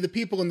contain any of the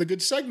people in the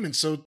good segments,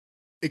 so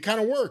it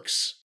kind of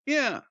works.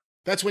 Yeah.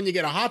 That's when you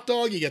get a hot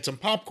dog, you get some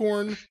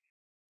popcorn,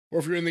 or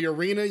if you're in the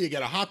arena, you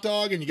get a hot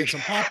dog and you get some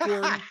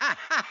popcorn,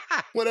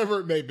 whatever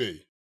it may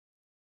be.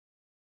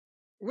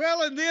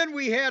 Well, and then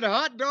we had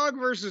hot dog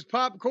versus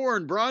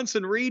popcorn,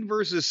 Bronson Reed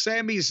versus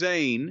Sami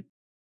Zayn,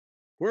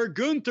 where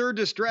Gunther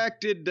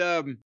distracted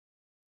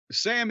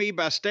Sami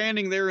by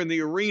standing there in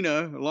the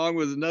arena along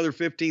with another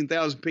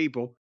 15,000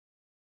 people.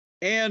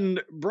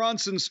 And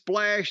Bronson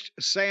splashed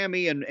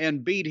Sami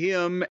and beat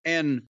him.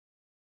 And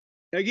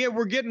again,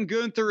 we're getting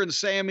Gunther and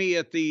Sami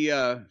at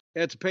the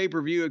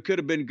pay-per-view. It could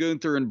have been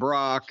Gunther and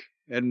Brock.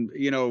 And,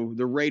 you know,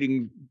 the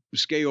rating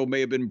scale may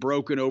have been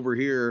broken over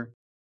here.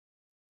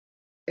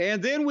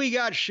 And then we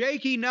got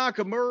Shaky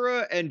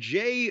Nakamura and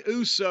Jey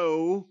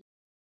Uso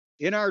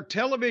in our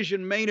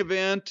television main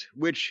event,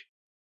 which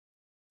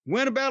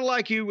went about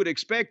like you would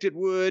expect it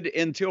would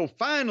until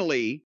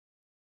finally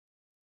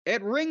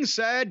at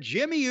ringside,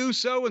 Jimmy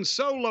Uso and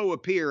Solo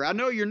appear. I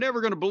know you're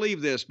never going to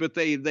believe this, but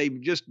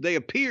they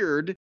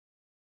appeared.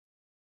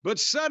 But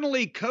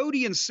suddenly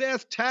Cody and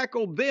Seth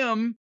tackled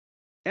them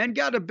and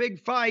got a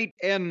big fight.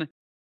 And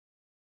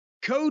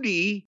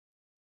Cody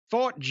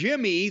fought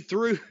Jimmy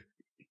through...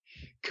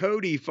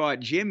 Cody fought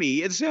Jimmy.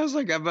 It sounds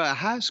like I'm a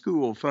high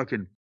school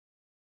fucking...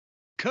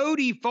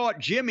 Cody fought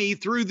Jimmy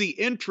through the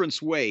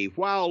entranceway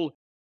while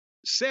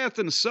Seth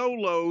and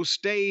Solo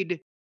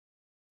stayed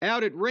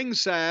out at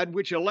ringside,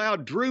 which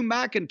allowed Drew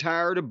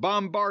McIntyre to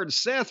bombard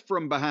Seth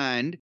from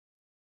behind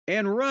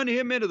and run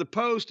him into the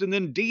post and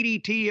then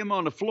DDT him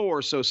on the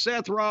floor. So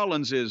Seth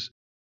Rollins is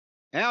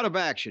out of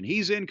action.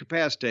 He's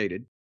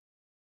incapacitated.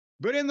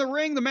 But in the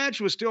ring, the match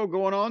was still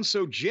going on.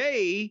 So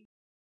Jay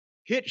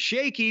hit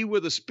Shaky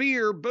with a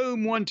spear.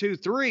 Boom, 1, 2,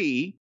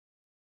 3.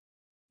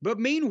 But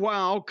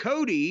meanwhile,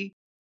 Cody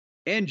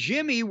and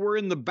Jimmy were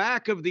in the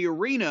back of the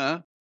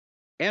arena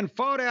and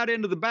fought out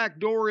into the back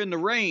door in the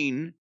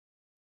rain.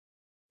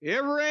 A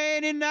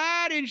rainy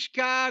night in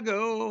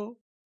Chicago.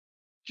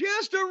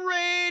 Just a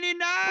rainy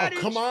night in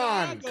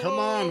Chicago. Come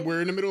on.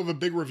 We're in the middle of a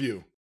big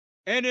review.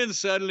 And then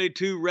suddenly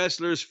 2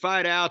 wrestlers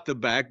fight out the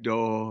back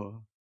door.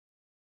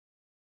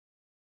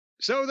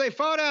 So they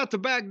fought out the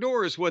back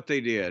door is what they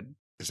did.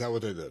 Is that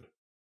what they did?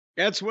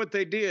 That's what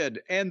they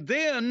did. And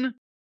then,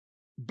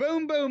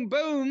 boom, boom,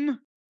 boom.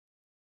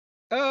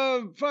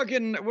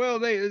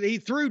 He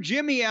threw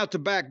Jimmy out the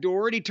back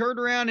door and he turned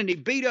around and he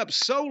beat up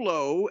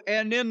Solo.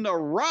 And then The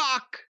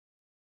Rock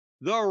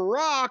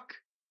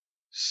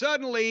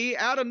suddenly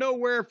out of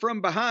nowhere from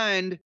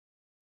behind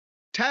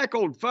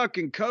tackled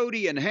fucking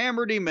Cody and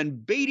hammered him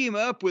and beat him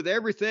up with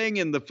everything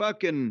in the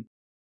fucking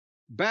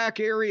back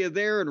area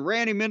there and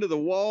ran him into the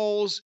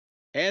walls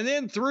and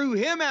then threw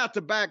him out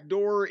the back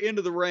door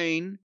into the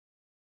rain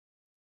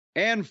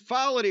and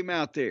followed him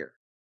out there.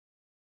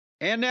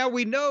 And now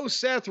we know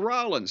Seth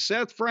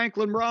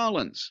Franklin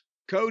Rollins,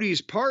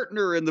 Cody's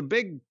partner in the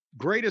big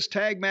greatest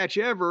tag match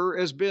ever,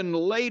 has been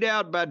laid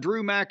out by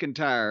Drew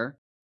McIntyre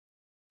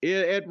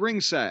at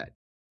ringside.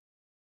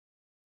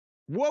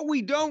 What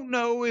we don't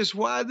know is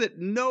why that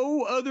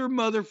no other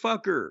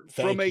motherfucker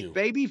from a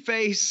baby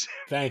face.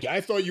 Thank you.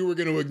 I thought you were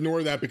going to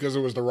ignore that because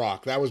it was The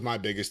Rock. That was my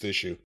biggest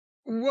issue.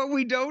 What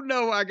we don't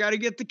know, I got to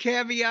get the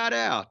caveat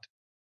out.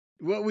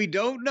 What we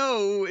don't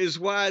know is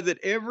why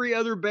that every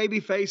other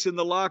babyface in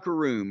the locker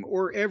room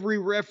or every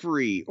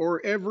referee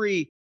or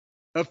every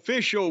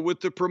official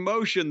with the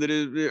promotion that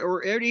is,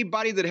 or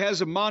anybody that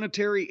has a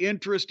monetary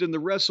interest in the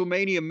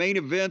WrestleMania main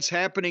events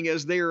happening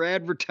as they are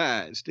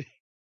advertised,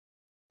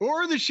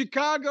 or the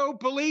Chicago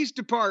Police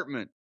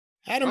Department,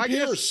 Adam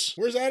Pearce.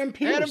 Where's Adam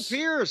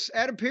Pearce?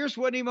 Adam Pearce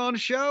wasn't even on the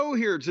show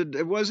here.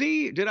 Was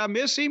he? Did I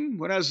miss him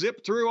when I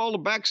zipped through all the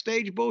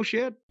backstage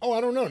bullshit? Oh, I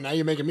don't know. Now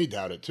you're making me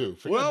doubt it, too.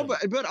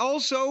 But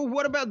also,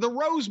 what about the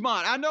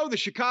Rosemont? I know the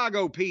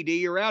Chicago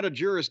PD are out of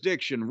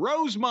jurisdiction.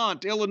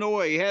 Rosemont,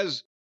 Illinois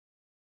has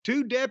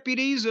 2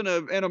 deputies and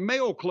a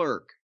mail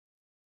clerk.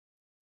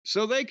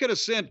 So they could have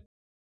sent,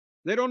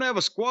 they don't have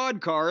a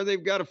squad car.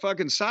 They've got a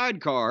fucking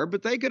sidecar,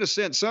 but they could have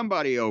sent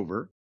somebody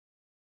over.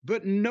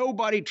 But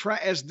nobody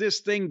as this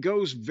thing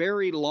goes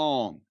very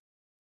long.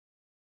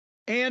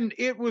 And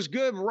it was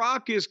good.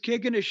 Rock is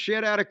kicking the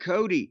shit out of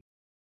Cody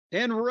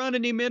and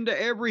running him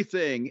into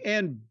everything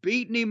and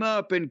beating him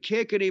up and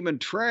kicking him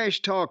and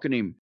trash talking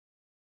him.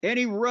 And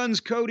he runs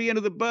Cody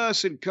into the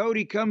bus and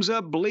Cody comes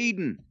up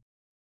bleeding.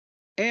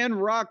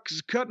 And Rock's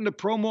cutting the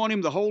promo on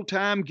him the whole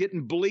time,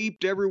 getting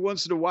bleeped every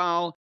once in a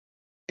while.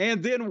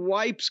 And then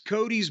wipes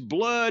Cody's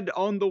blood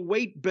on the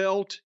weight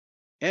belt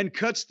and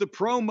cuts the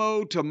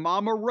promo to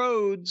Mama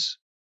Rhodes.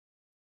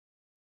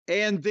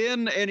 And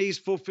he's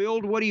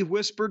fulfilled what he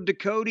whispered to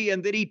Cody,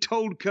 and then he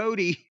told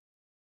Cody.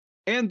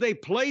 And they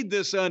played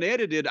this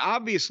unedited,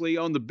 obviously,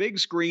 on the big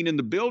screen in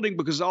the building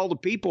because all the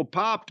people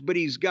popped, but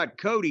he's got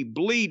Cody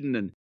bleeding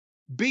and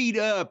beat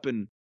up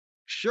and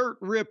shirt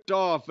ripped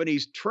off, and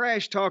he's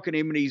trash talking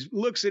him, and he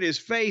looks at his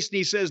face and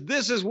he says,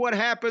 "This is what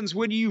happens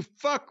when you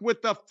fuck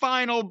with the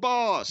final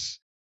boss."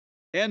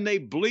 And they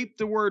bleeped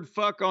the word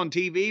fuck on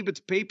TV, but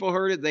the people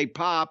heard it. They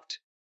popped.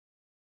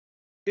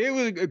 It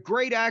was a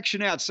great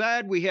action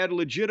outside. We had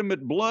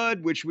legitimate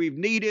blood, which we've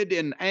needed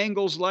in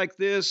angles like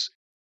this.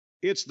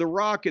 It's The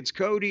Rock, it's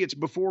Cody, it's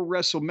before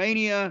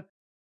WrestleMania.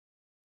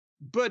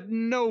 But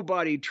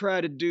nobody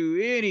tried to do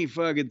any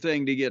fucking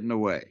thing to get in the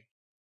way.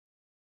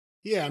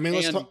 Yeah, I mean,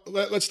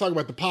 let's talk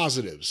about the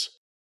positives.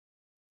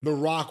 The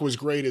Rock was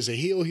great as a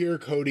heel here.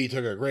 Cody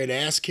took a great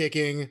ass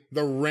kicking.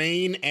 The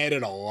rain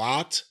added a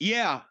lot.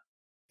 Yeah.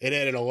 It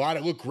added a lot.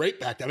 It looked great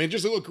back then. I mean,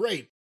 it looked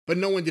great, but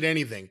no one did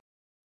anything.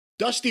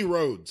 Dusty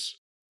Rhodes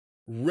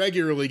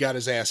regularly got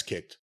his ass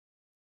kicked.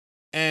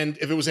 And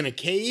if it was in a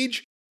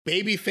cage,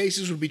 baby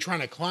faces would be trying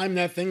to climb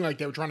that thing like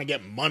they were trying to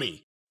get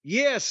money.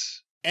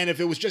 Yes. And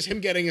if it was just him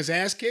getting his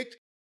ass kicked,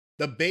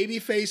 the baby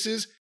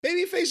faces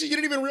you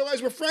didn't even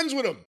realize were friends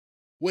with him,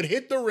 would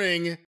hit the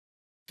ring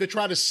to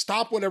try to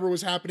stop whatever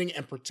was happening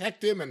and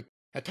protect him and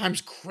at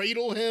times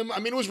cradle him. I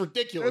mean, it was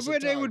ridiculous.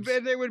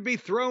 They would be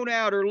thrown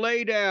out or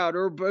laid out,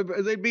 or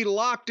they'd be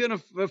locked in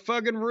a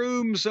fucking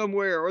room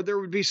somewhere, or there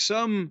would be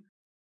some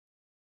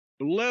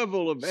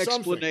level of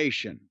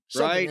explanation,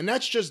 right? And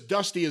that's just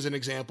Dusty as an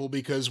example,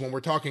 because when we're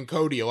talking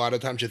Cody, a lot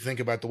of times you think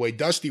about the way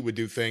Dusty would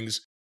do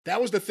things.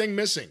 That was the thing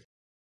missing.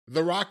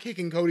 The Rock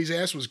kicking Cody's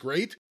ass was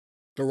great.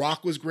 The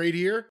Rock was great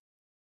here.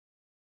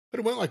 But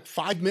it went like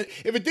 5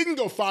 minutes. If it didn't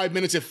go 5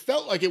 minutes, it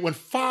felt like it went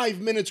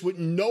 5 minutes with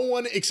no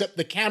one except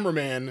the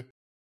cameraman.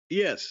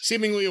 Yes.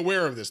 Seemingly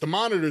aware of this. The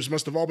monitors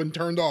must have all been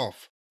turned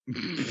off.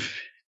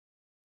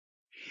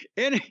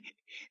 And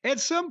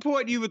at some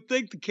point you would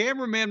think the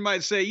cameraman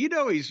might say, he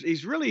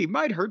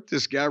might hurt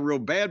this guy real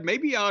bad.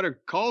 Maybe I ought to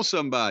call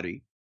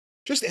somebody.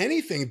 Just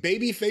anything.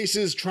 Baby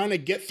faces trying to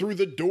get through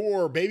the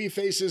door. Baby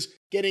faces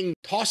getting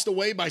tossed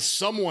away by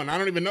someone. I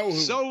don't even know who.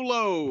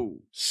 Solo.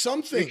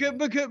 Something.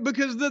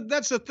 Because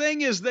that's the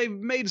thing is they've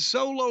made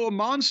Solo a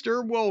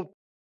monster. Well,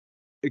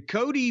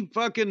 Cody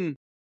fucking,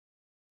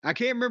 I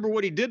can't remember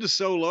what he did to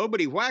Solo, but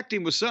he whacked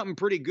him with something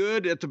pretty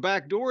good at the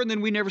back door, and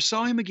then we never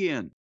saw him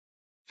again.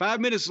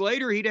 5 minutes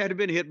later, he'd had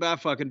been hit by a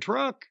fucking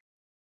truck.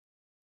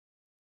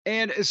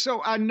 And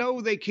so I know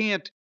they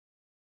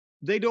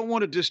don't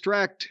want to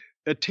distract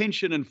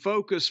attention and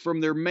focus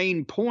from their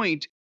main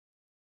point,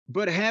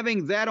 but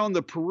having that on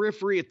the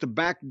periphery at the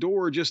back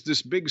door, just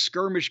this big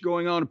skirmish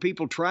going on,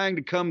 people trying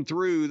to come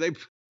through.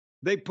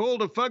 They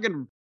pulled a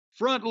fucking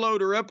front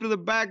loader up to the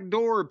back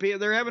door.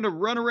 They're having to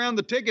run around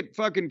the ticket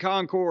fucking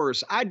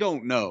concourse. I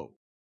don't know.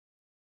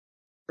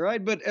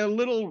 Right? But a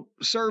little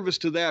service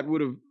to that would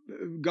have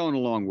gone a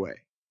long way.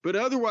 But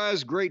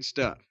otherwise, great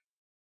stuff.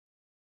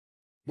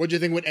 What do you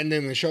think would end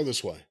the show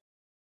this way?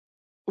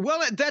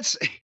 Well, that's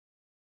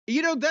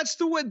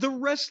the way the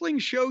wrestling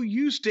show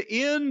used to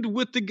end,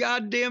 with the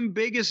goddamn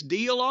biggest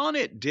deal on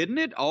it, didn't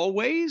it?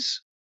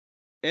 Always.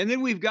 And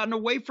then we've gotten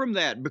away from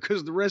that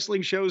because the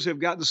wrestling shows have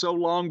gotten so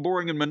long,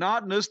 boring, and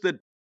monotonous that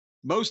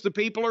most of the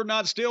people are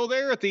not still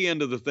there at the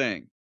end of the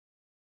thing.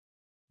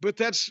 But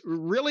that's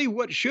really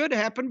what should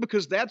happen,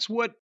 because that's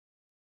what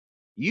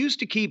used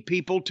to keep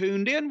people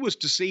tuned in, was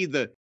to see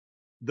the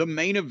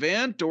main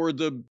event or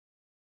the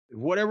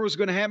whatever was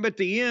going to happen at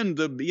the end.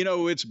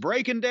 It's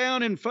breaking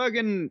down in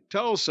fucking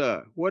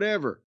Tulsa,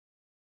 whatever.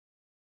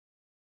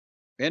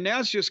 And now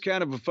it's just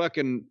kind of a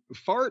fucking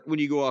fart when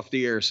you go off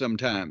the air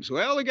sometimes.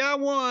 Well, the guy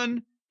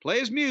won. Play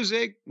his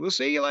music. We'll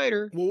see you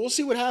later. Well, we'll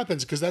see what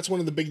happens, because that's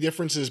one of the big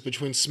differences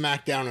between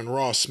SmackDown and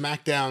Raw.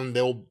 SmackDown,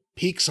 they'll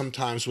peak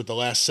sometimes with the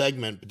last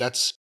segment, but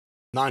that's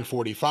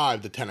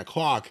 9:45 to 10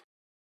 o'clock.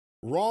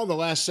 Raw, the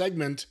last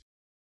segment,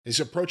 is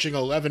approaching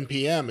 11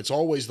 p.m. It's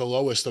always the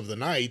lowest of the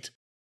night.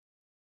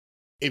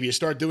 if you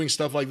start doing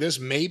stuff like this,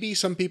 maybe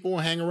some people will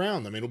hang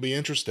around. I mean, it'll be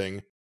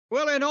interesting.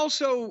 Well, and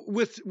also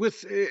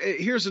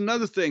here's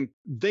another thing.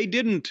 They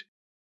didn't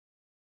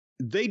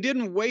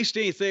waste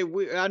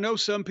anything. I know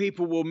some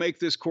people will make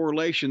this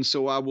correlation,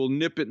 so I will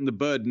nip it in the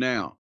bud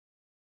now.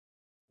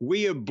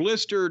 We have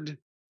blistered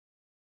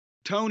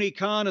Tony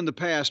Khan in the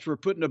past for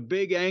putting a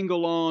big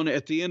angle on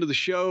at the end of the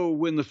show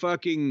when the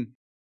fucking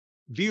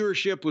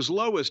viewership was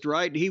lowest,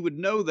 right? He would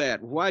know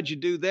that. Why'd you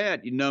do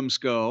that, you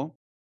numbskull?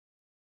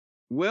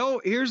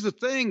 Well, here's the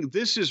thing.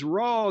 This is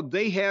Raw.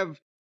 They have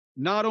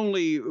not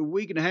only a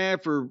week and a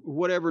half or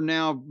whatever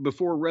now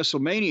before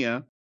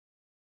WrestleMania,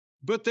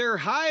 but their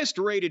highest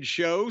rated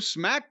show,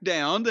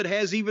 SmackDown, that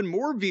has even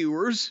more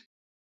viewers,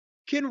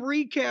 can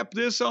recap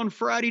this on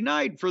Friday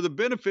night for the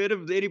benefit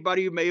of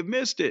anybody who may have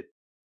missed it.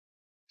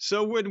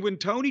 So when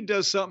Tony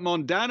does something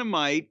on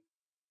Dynamite,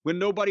 when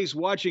nobody's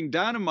watching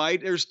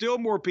Dynamite, there's still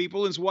more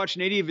people than's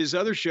watching any of his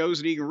other shows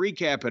that he can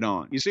recap it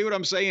on. You see what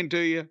I'm saying to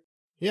you?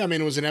 Yeah, I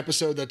mean, it was an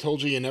episode that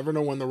told you never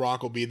know when The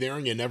Rock will be there,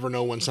 and you never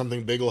know when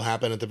something big will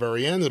happen at the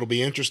very end. It'll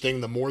be interesting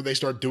the more they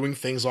start doing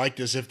things like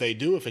this, if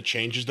it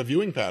changes the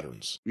viewing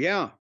patterns.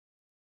 Yeah,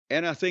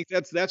 and I think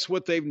that's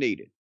what they've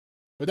needed.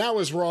 But that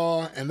was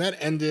Raw, and that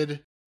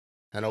ended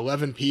at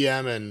 11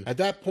 p.m. And at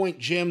that point,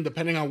 Jim,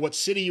 depending on what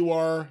city you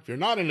are, if you're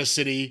not in a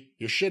city,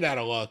 you're shit out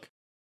of luck.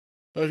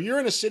 But if you're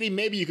in a city,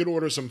 maybe you could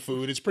order some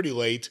food. It's pretty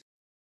late.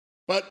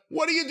 But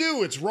what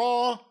do? It's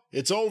Raw.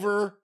 It's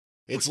over.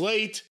 It's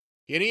late.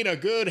 You need a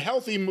good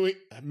healthy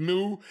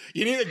moo.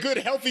 You need a good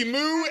healthy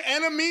moo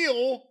and a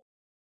meal.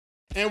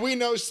 And we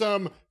know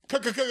some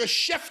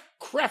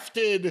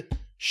chef-crafted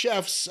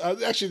chefs.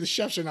 Actually, the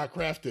chefs are not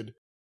crafted.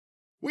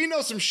 We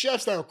know some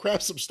chefs that will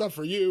craft some stuff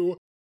for you.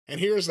 And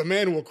here's the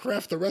man who will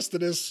craft the rest of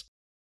this.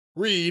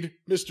 Read,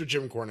 Mr.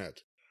 Jim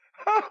Cornette.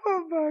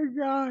 Oh, my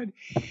God.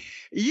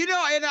 You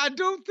know, and I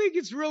don't think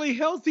it's really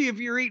healthy if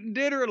you're eating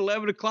dinner at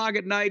 11 o'clock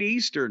at night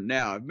Eastern.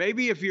 Now,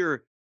 maybe if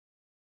you're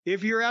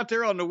out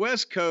there on the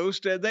West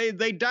Coast,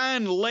 they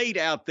dine late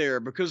out there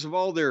because of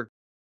all their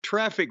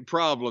traffic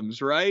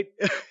problems, right?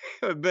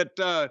 But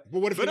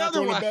what if you're not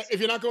going to bed? If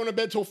you're not going to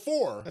bed till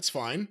 4, that's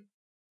fine.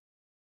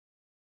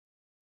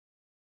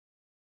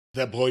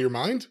 That blow your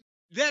mind?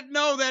 That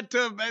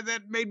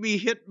made me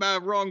hit my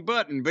wrong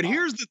button. But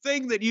here's the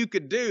thing that you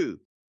could do.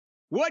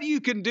 What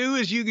you can do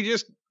is you can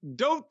just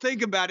don't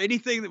think about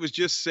anything that was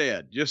just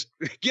said. Just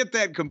get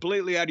that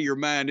completely out of your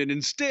mind. And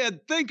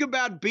instead, think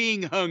about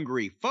being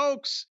hungry.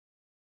 Folks,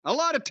 a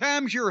lot of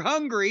times you're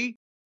hungry,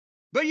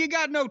 but you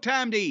got no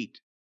time to eat.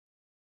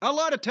 A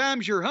lot of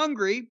times you're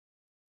hungry,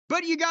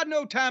 but you got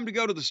no time to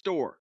go to the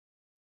store.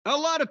 A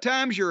lot of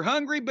times you're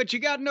hungry, but you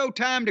got no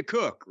time to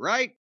cook,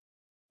 right?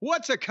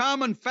 What's a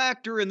common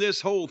factor in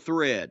this whole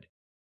thread?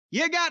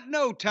 You got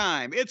no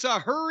time. It's a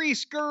hurry,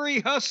 scurry,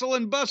 hustle,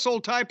 and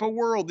bustle type of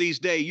world these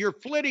days. You're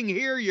flitting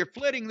here, you're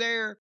flitting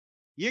there.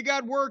 You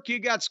got work, you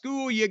got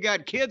school, you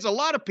got kids. A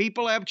lot of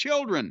people have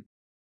children.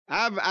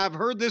 I've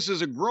heard this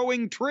is a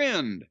growing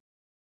trend.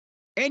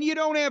 And you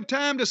don't have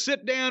time to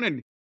sit down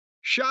and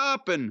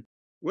shop and,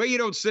 well, you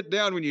don't sit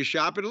down when you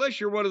shop unless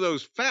you're one of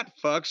those fat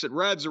fucks that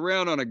rides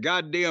around on a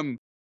goddamn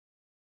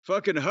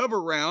fucking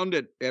hover round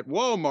at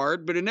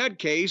Walmart, but in that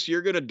case,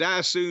 you're going to die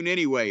soon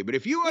anyway. But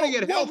if you want to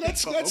get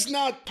healthy, let's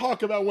not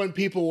talk about when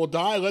people will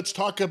die. Let's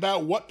talk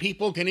about what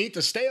people can eat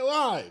to stay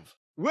alive.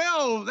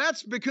 Well,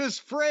 that's because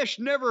fresh,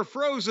 never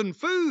frozen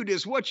food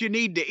is what you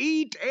need to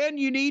eat, and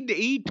you need to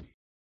eat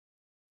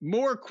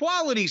more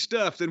quality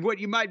stuff than what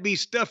you might be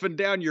stuffing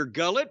down your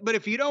gullet. But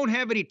if you don't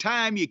have any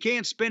time, you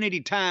can't spend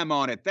any time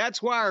on it. That's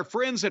why our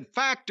friends at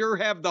Factor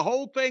have the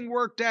whole thing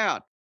worked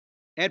out.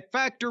 At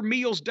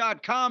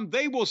factormeals.com,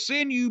 they will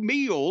send you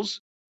meals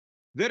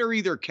that are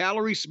either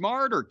calorie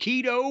smart or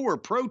keto or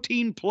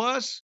protein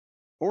plus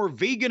or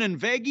vegan and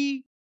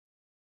veggie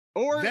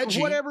or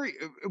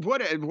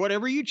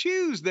whatever you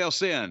choose, they'll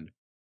send.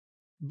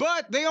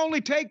 But they only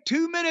take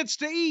 2 minutes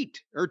to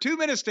eat or 2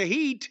 minutes to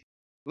heat.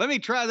 Let me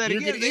try that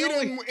again. You can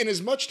eat them in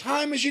as much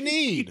time as you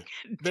need.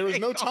 There is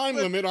no time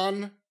limit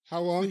on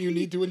how long you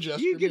need to ingest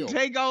your meal. You can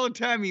take all the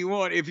time you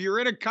want. If you're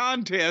in a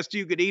contest,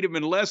 you could eat them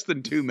in less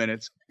than 2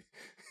 minutes.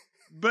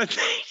 But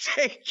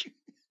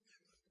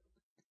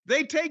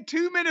they take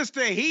 2 minutes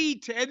to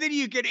heat, and then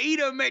you can eat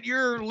them at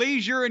your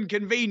leisure and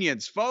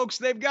convenience. Folks,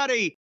 they've got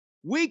a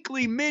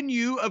weekly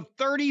menu of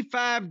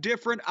 35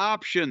 different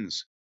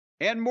options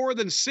and more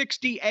than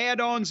 60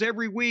 add-ons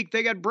every week.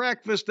 They got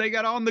breakfast. They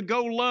got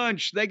on-the-go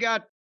lunch. They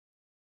got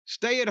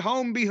stay at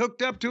home, be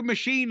hooked up to a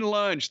machine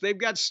lunch. They've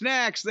got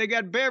snacks. They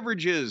got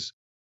beverages.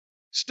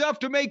 Stuff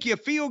to make you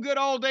feel good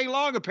all day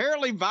long.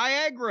 Apparently,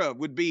 Viagra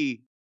would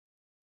be,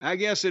 I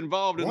guess,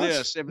 involved in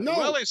this. No.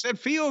 Well, it said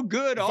feel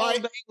good all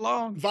day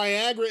long.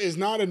 Viagra is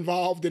not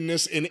involved in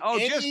this in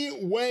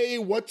any way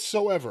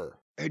whatsoever.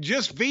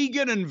 Just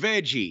vegan and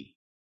veggie.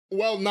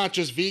 Well, not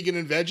just vegan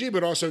and veggie,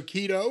 but also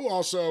keto,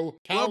 also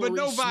calorie but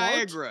no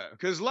smart. Viagra,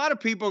 because a lot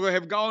of people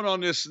have gone on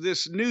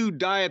this new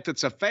diet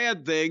that's a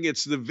fad thing.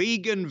 It's the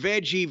vegan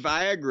veggie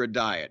Viagra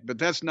diet, but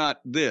that's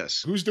not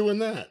this. Who's doing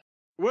that?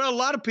 Well, a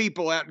lot of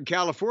people out in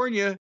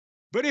California,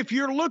 But if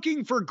you're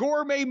looking for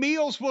gourmet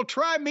meals, well,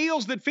 try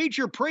meals that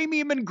feature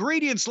premium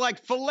ingredients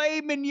like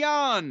filet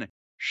mignon,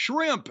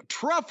 shrimp,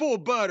 truffle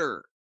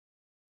butter.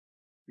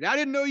 I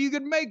didn't know you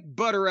could make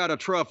butter out of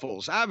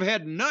truffles. I've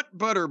had nut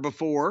butter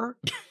before.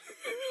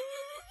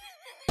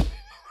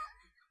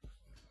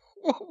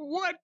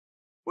 What?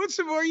 What's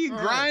the more you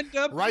grind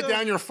up? Right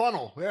down your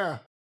funnel. Yeah.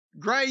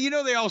 Grind. You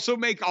know they also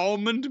make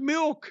almond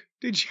milk.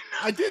 Did you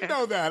know I did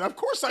know that. Of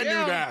course I knew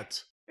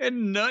that.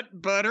 And nut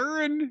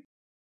butter, and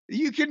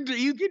you can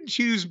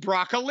choose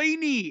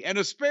broccolini and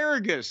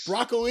asparagus.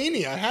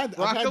 Broccolini. I've had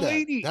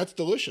that. That's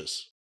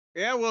delicious.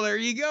 Yeah, well, there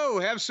you go.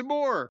 Have some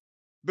more.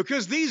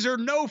 Because these are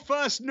no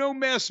fuss, no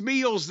mess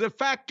meals. The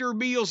Factor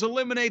meals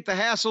eliminate the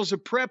hassles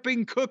of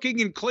prepping, cooking,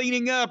 and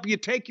cleaning up. You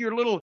take your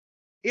little,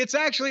 it's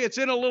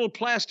in a little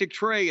plastic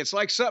tray. It's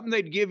like something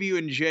they'd give you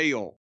in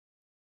jail.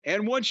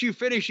 And once you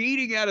finish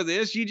eating out of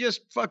this, you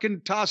just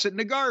fucking toss it in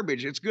the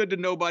garbage. It's good to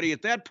nobody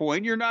at that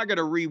point. You're not going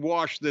to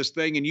rewash this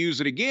thing and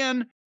use it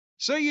again.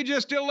 So you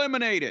just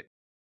eliminate it.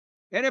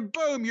 And then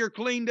boom, you're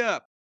cleaned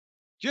up.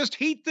 Just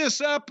heat this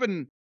up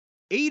and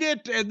eat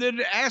it, and then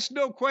ask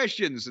no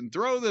questions and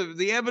throw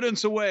the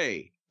evidence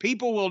away.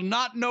 People will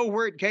not know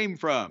where it came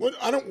from. What?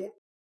 I don't know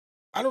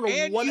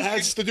and what it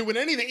has to do with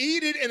anything.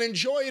 Eat it and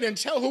enjoy it and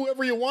tell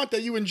whoever you want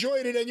that you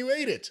enjoyed it and you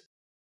ate it.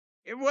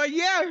 Well,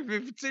 yeah,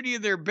 if it's any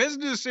of their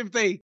business, if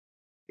they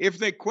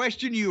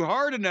question you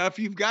hard enough,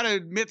 you've got to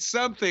admit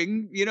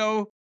something,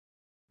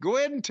 go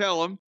ahead and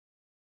tell them.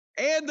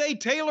 And they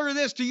tailor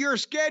this to your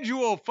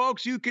schedule,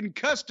 folks. You can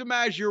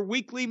customize your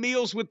weekly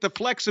meals with the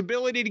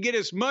flexibility to get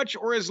as much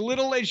or as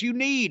little as you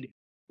need.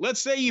 Let's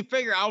say you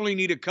figure I only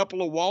need a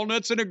couple of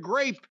walnuts and a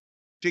grape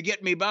to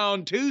get me by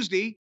on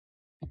Tuesday.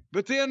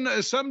 But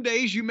then some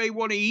days you may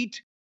want to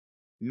eat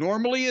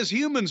normally as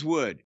humans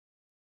would.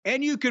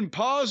 And you can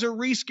pause or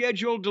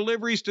reschedule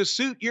deliveries to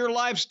suit your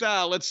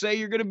lifestyle. Let's say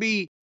you're going to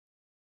be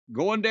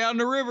going down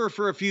the river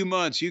for a few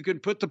months. You can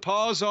put the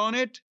pause on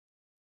it.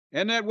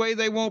 And that way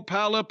they won't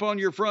pile up on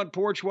your front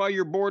porch while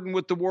you're boarding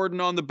with the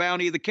warden on the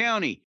bounty of the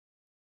county.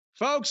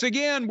 Folks,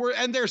 again,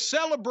 they're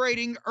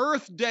celebrating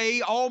Earth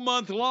Day all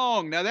month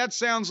long. Now, that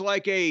sounds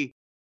like a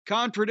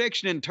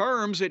contradiction in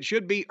terms. It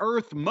should be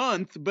Earth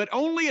Month, but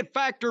only at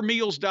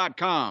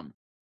factormeals.com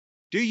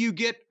do you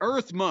get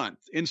Earth Month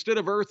instead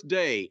of Earth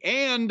Day.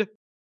 And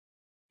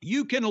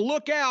you can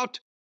look out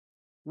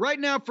right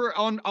now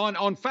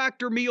on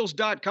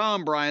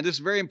factormeals.com, Brian. This is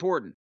very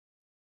important.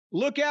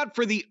 Look out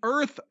for the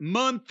Earth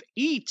Month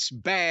Eats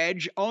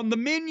badge on the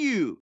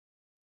menu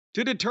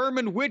to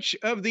determine which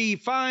of the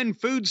fine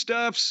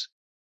foodstuffs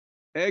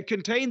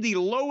contain the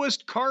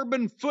lowest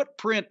carbon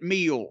footprint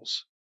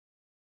meals.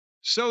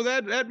 So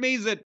that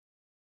means that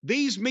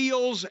these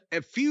meals,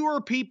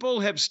 fewer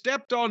people have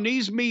stepped on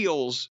these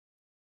meals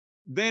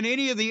than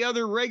any of the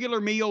other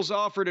regular meals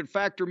offered at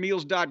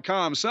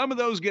factormeals.com. Some of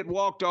those get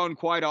walked on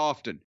quite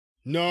often.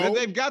 No. But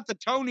they've got the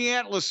Tony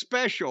Atlas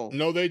special.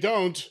 No, they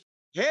don't.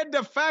 Head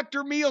to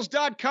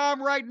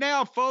factormeals.com right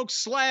now,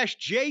 folks,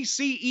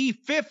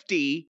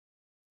 /JCE50.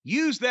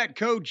 Use that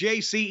code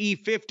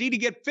JCE50 to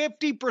get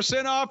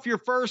 50% off your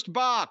first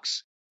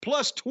box,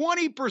 plus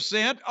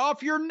 20%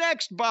 off your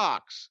next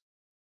box.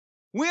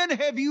 When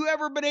have you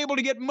ever been able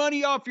to get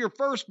money off your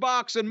first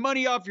box and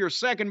money off your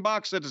second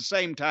box at the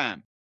same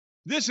time?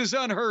 This is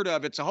unheard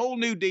of. It's a whole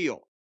new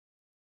deal.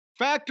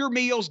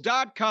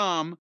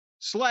 Factormeals.com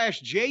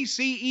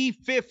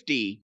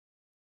 /JCE50.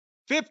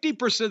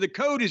 50%, the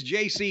code is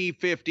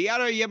JCE50. I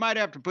know you might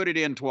have to put it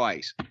in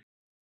twice.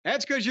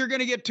 That's because you're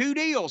going to get two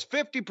deals,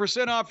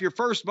 50% off your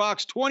first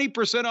box,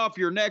 20% off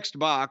your next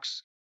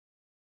box.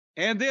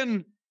 And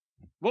then,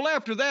 well,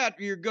 after that,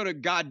 you're going to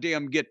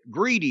goddamn get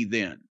greedy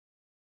then.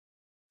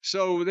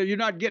 So you're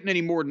not getting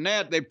any more than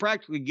that. They've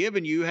practically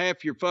given you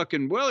half your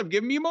they've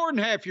given you more than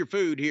half your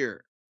food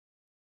here.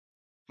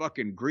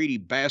 Fucking greedy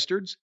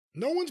bastards.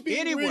 No one's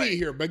being greedy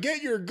here, but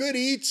get your good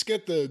eats,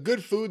 get the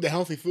good food, the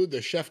healthy food,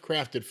 the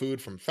chef-crafted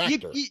food from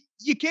Factor.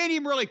 You can't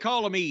even really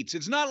call them eats.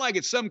 It's not like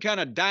it's some kind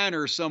of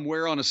diner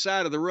somewhere on the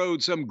side of the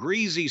road, some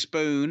greasy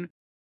spoon.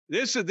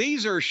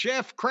 These are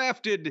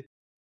chef-crafted,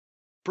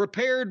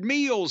 prepared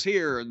meals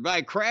here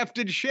by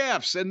crafted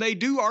chefs, and they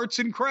do arts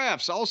and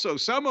crafts. Also,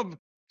 some of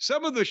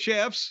the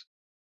chefs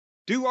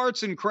do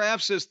arts and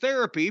crafts as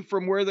therapy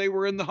from where they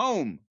were in the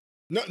home.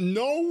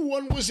 No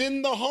one was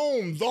in the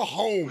home. The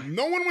home.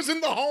 No one was in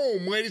the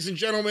home, ladies and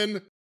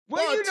gentlemen.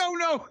 Well, you don't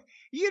know.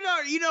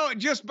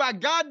 Just by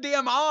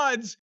goddamn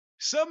odds,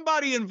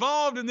 somebody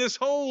involved in this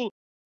whole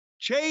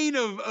chain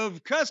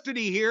of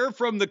custody here,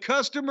 from the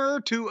customer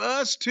to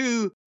us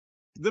to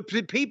the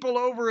people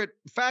over at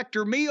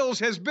Factor Meals,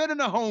 has been in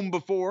a home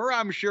before,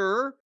 I'm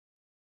sure.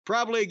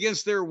 Probably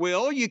against their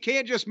will. You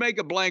can't just make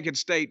a blanket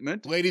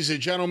statement. Ladies and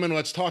gentlemen,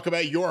 let's talk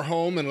about your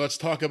home, and let's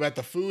talk about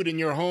the food in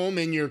your home,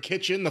 in your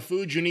kitchen, the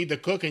food you need to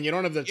cook and you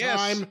don't have the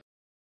time.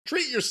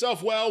 Treat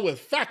yourself well with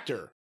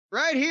Factor.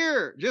 Right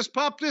here. Just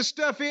pop this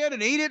stuff in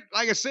and eat it.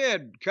 Like I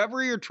said,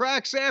 cover your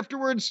tracks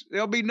afterwards.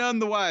 They'll be none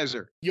the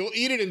wiser. You'll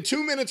eat it in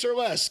 2 minutes or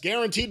less,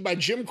 guaranteed by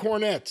Jim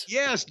Cornette.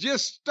 Yes,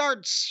 just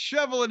start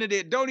shoveling it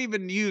in. Don't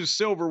even use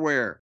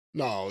silverware.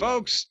 No,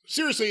 folks. No.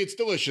 Seriously, it's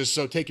delicious,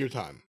 so take your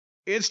time.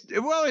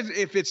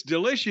 If it's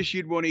delicious,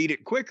 you'd want to eat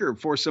it quicker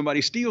before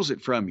somebody steals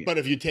it from you. But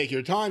if you take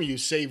your time, you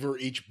savor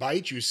each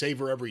bite, you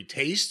savor every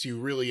taste, you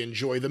really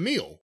enjoy the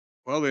meal.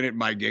 Well, then it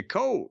might get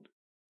cold.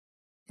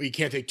 Well, you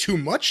can't take too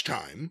much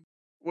time.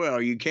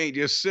 Well, you can't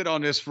just sit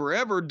on this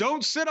forever.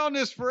 Don't sit on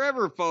this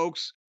forever,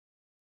 folks.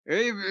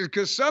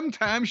 Because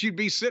sometimes you'd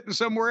be sitting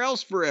somewhere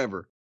else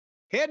forever.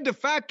 Head to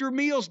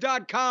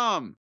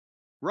factormeals.com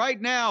right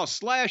now,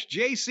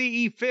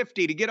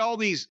 /JCE50 to get all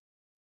these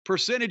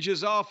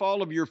percentages off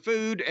all of your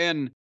food,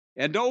 and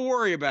don't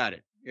worry about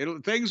it.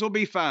 Things will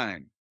be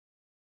fine.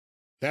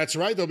 That's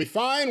right, they'll be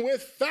fine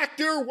with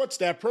Factor. What's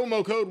that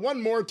promo code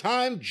one more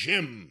time,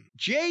 Jim?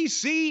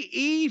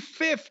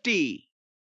 JCE50.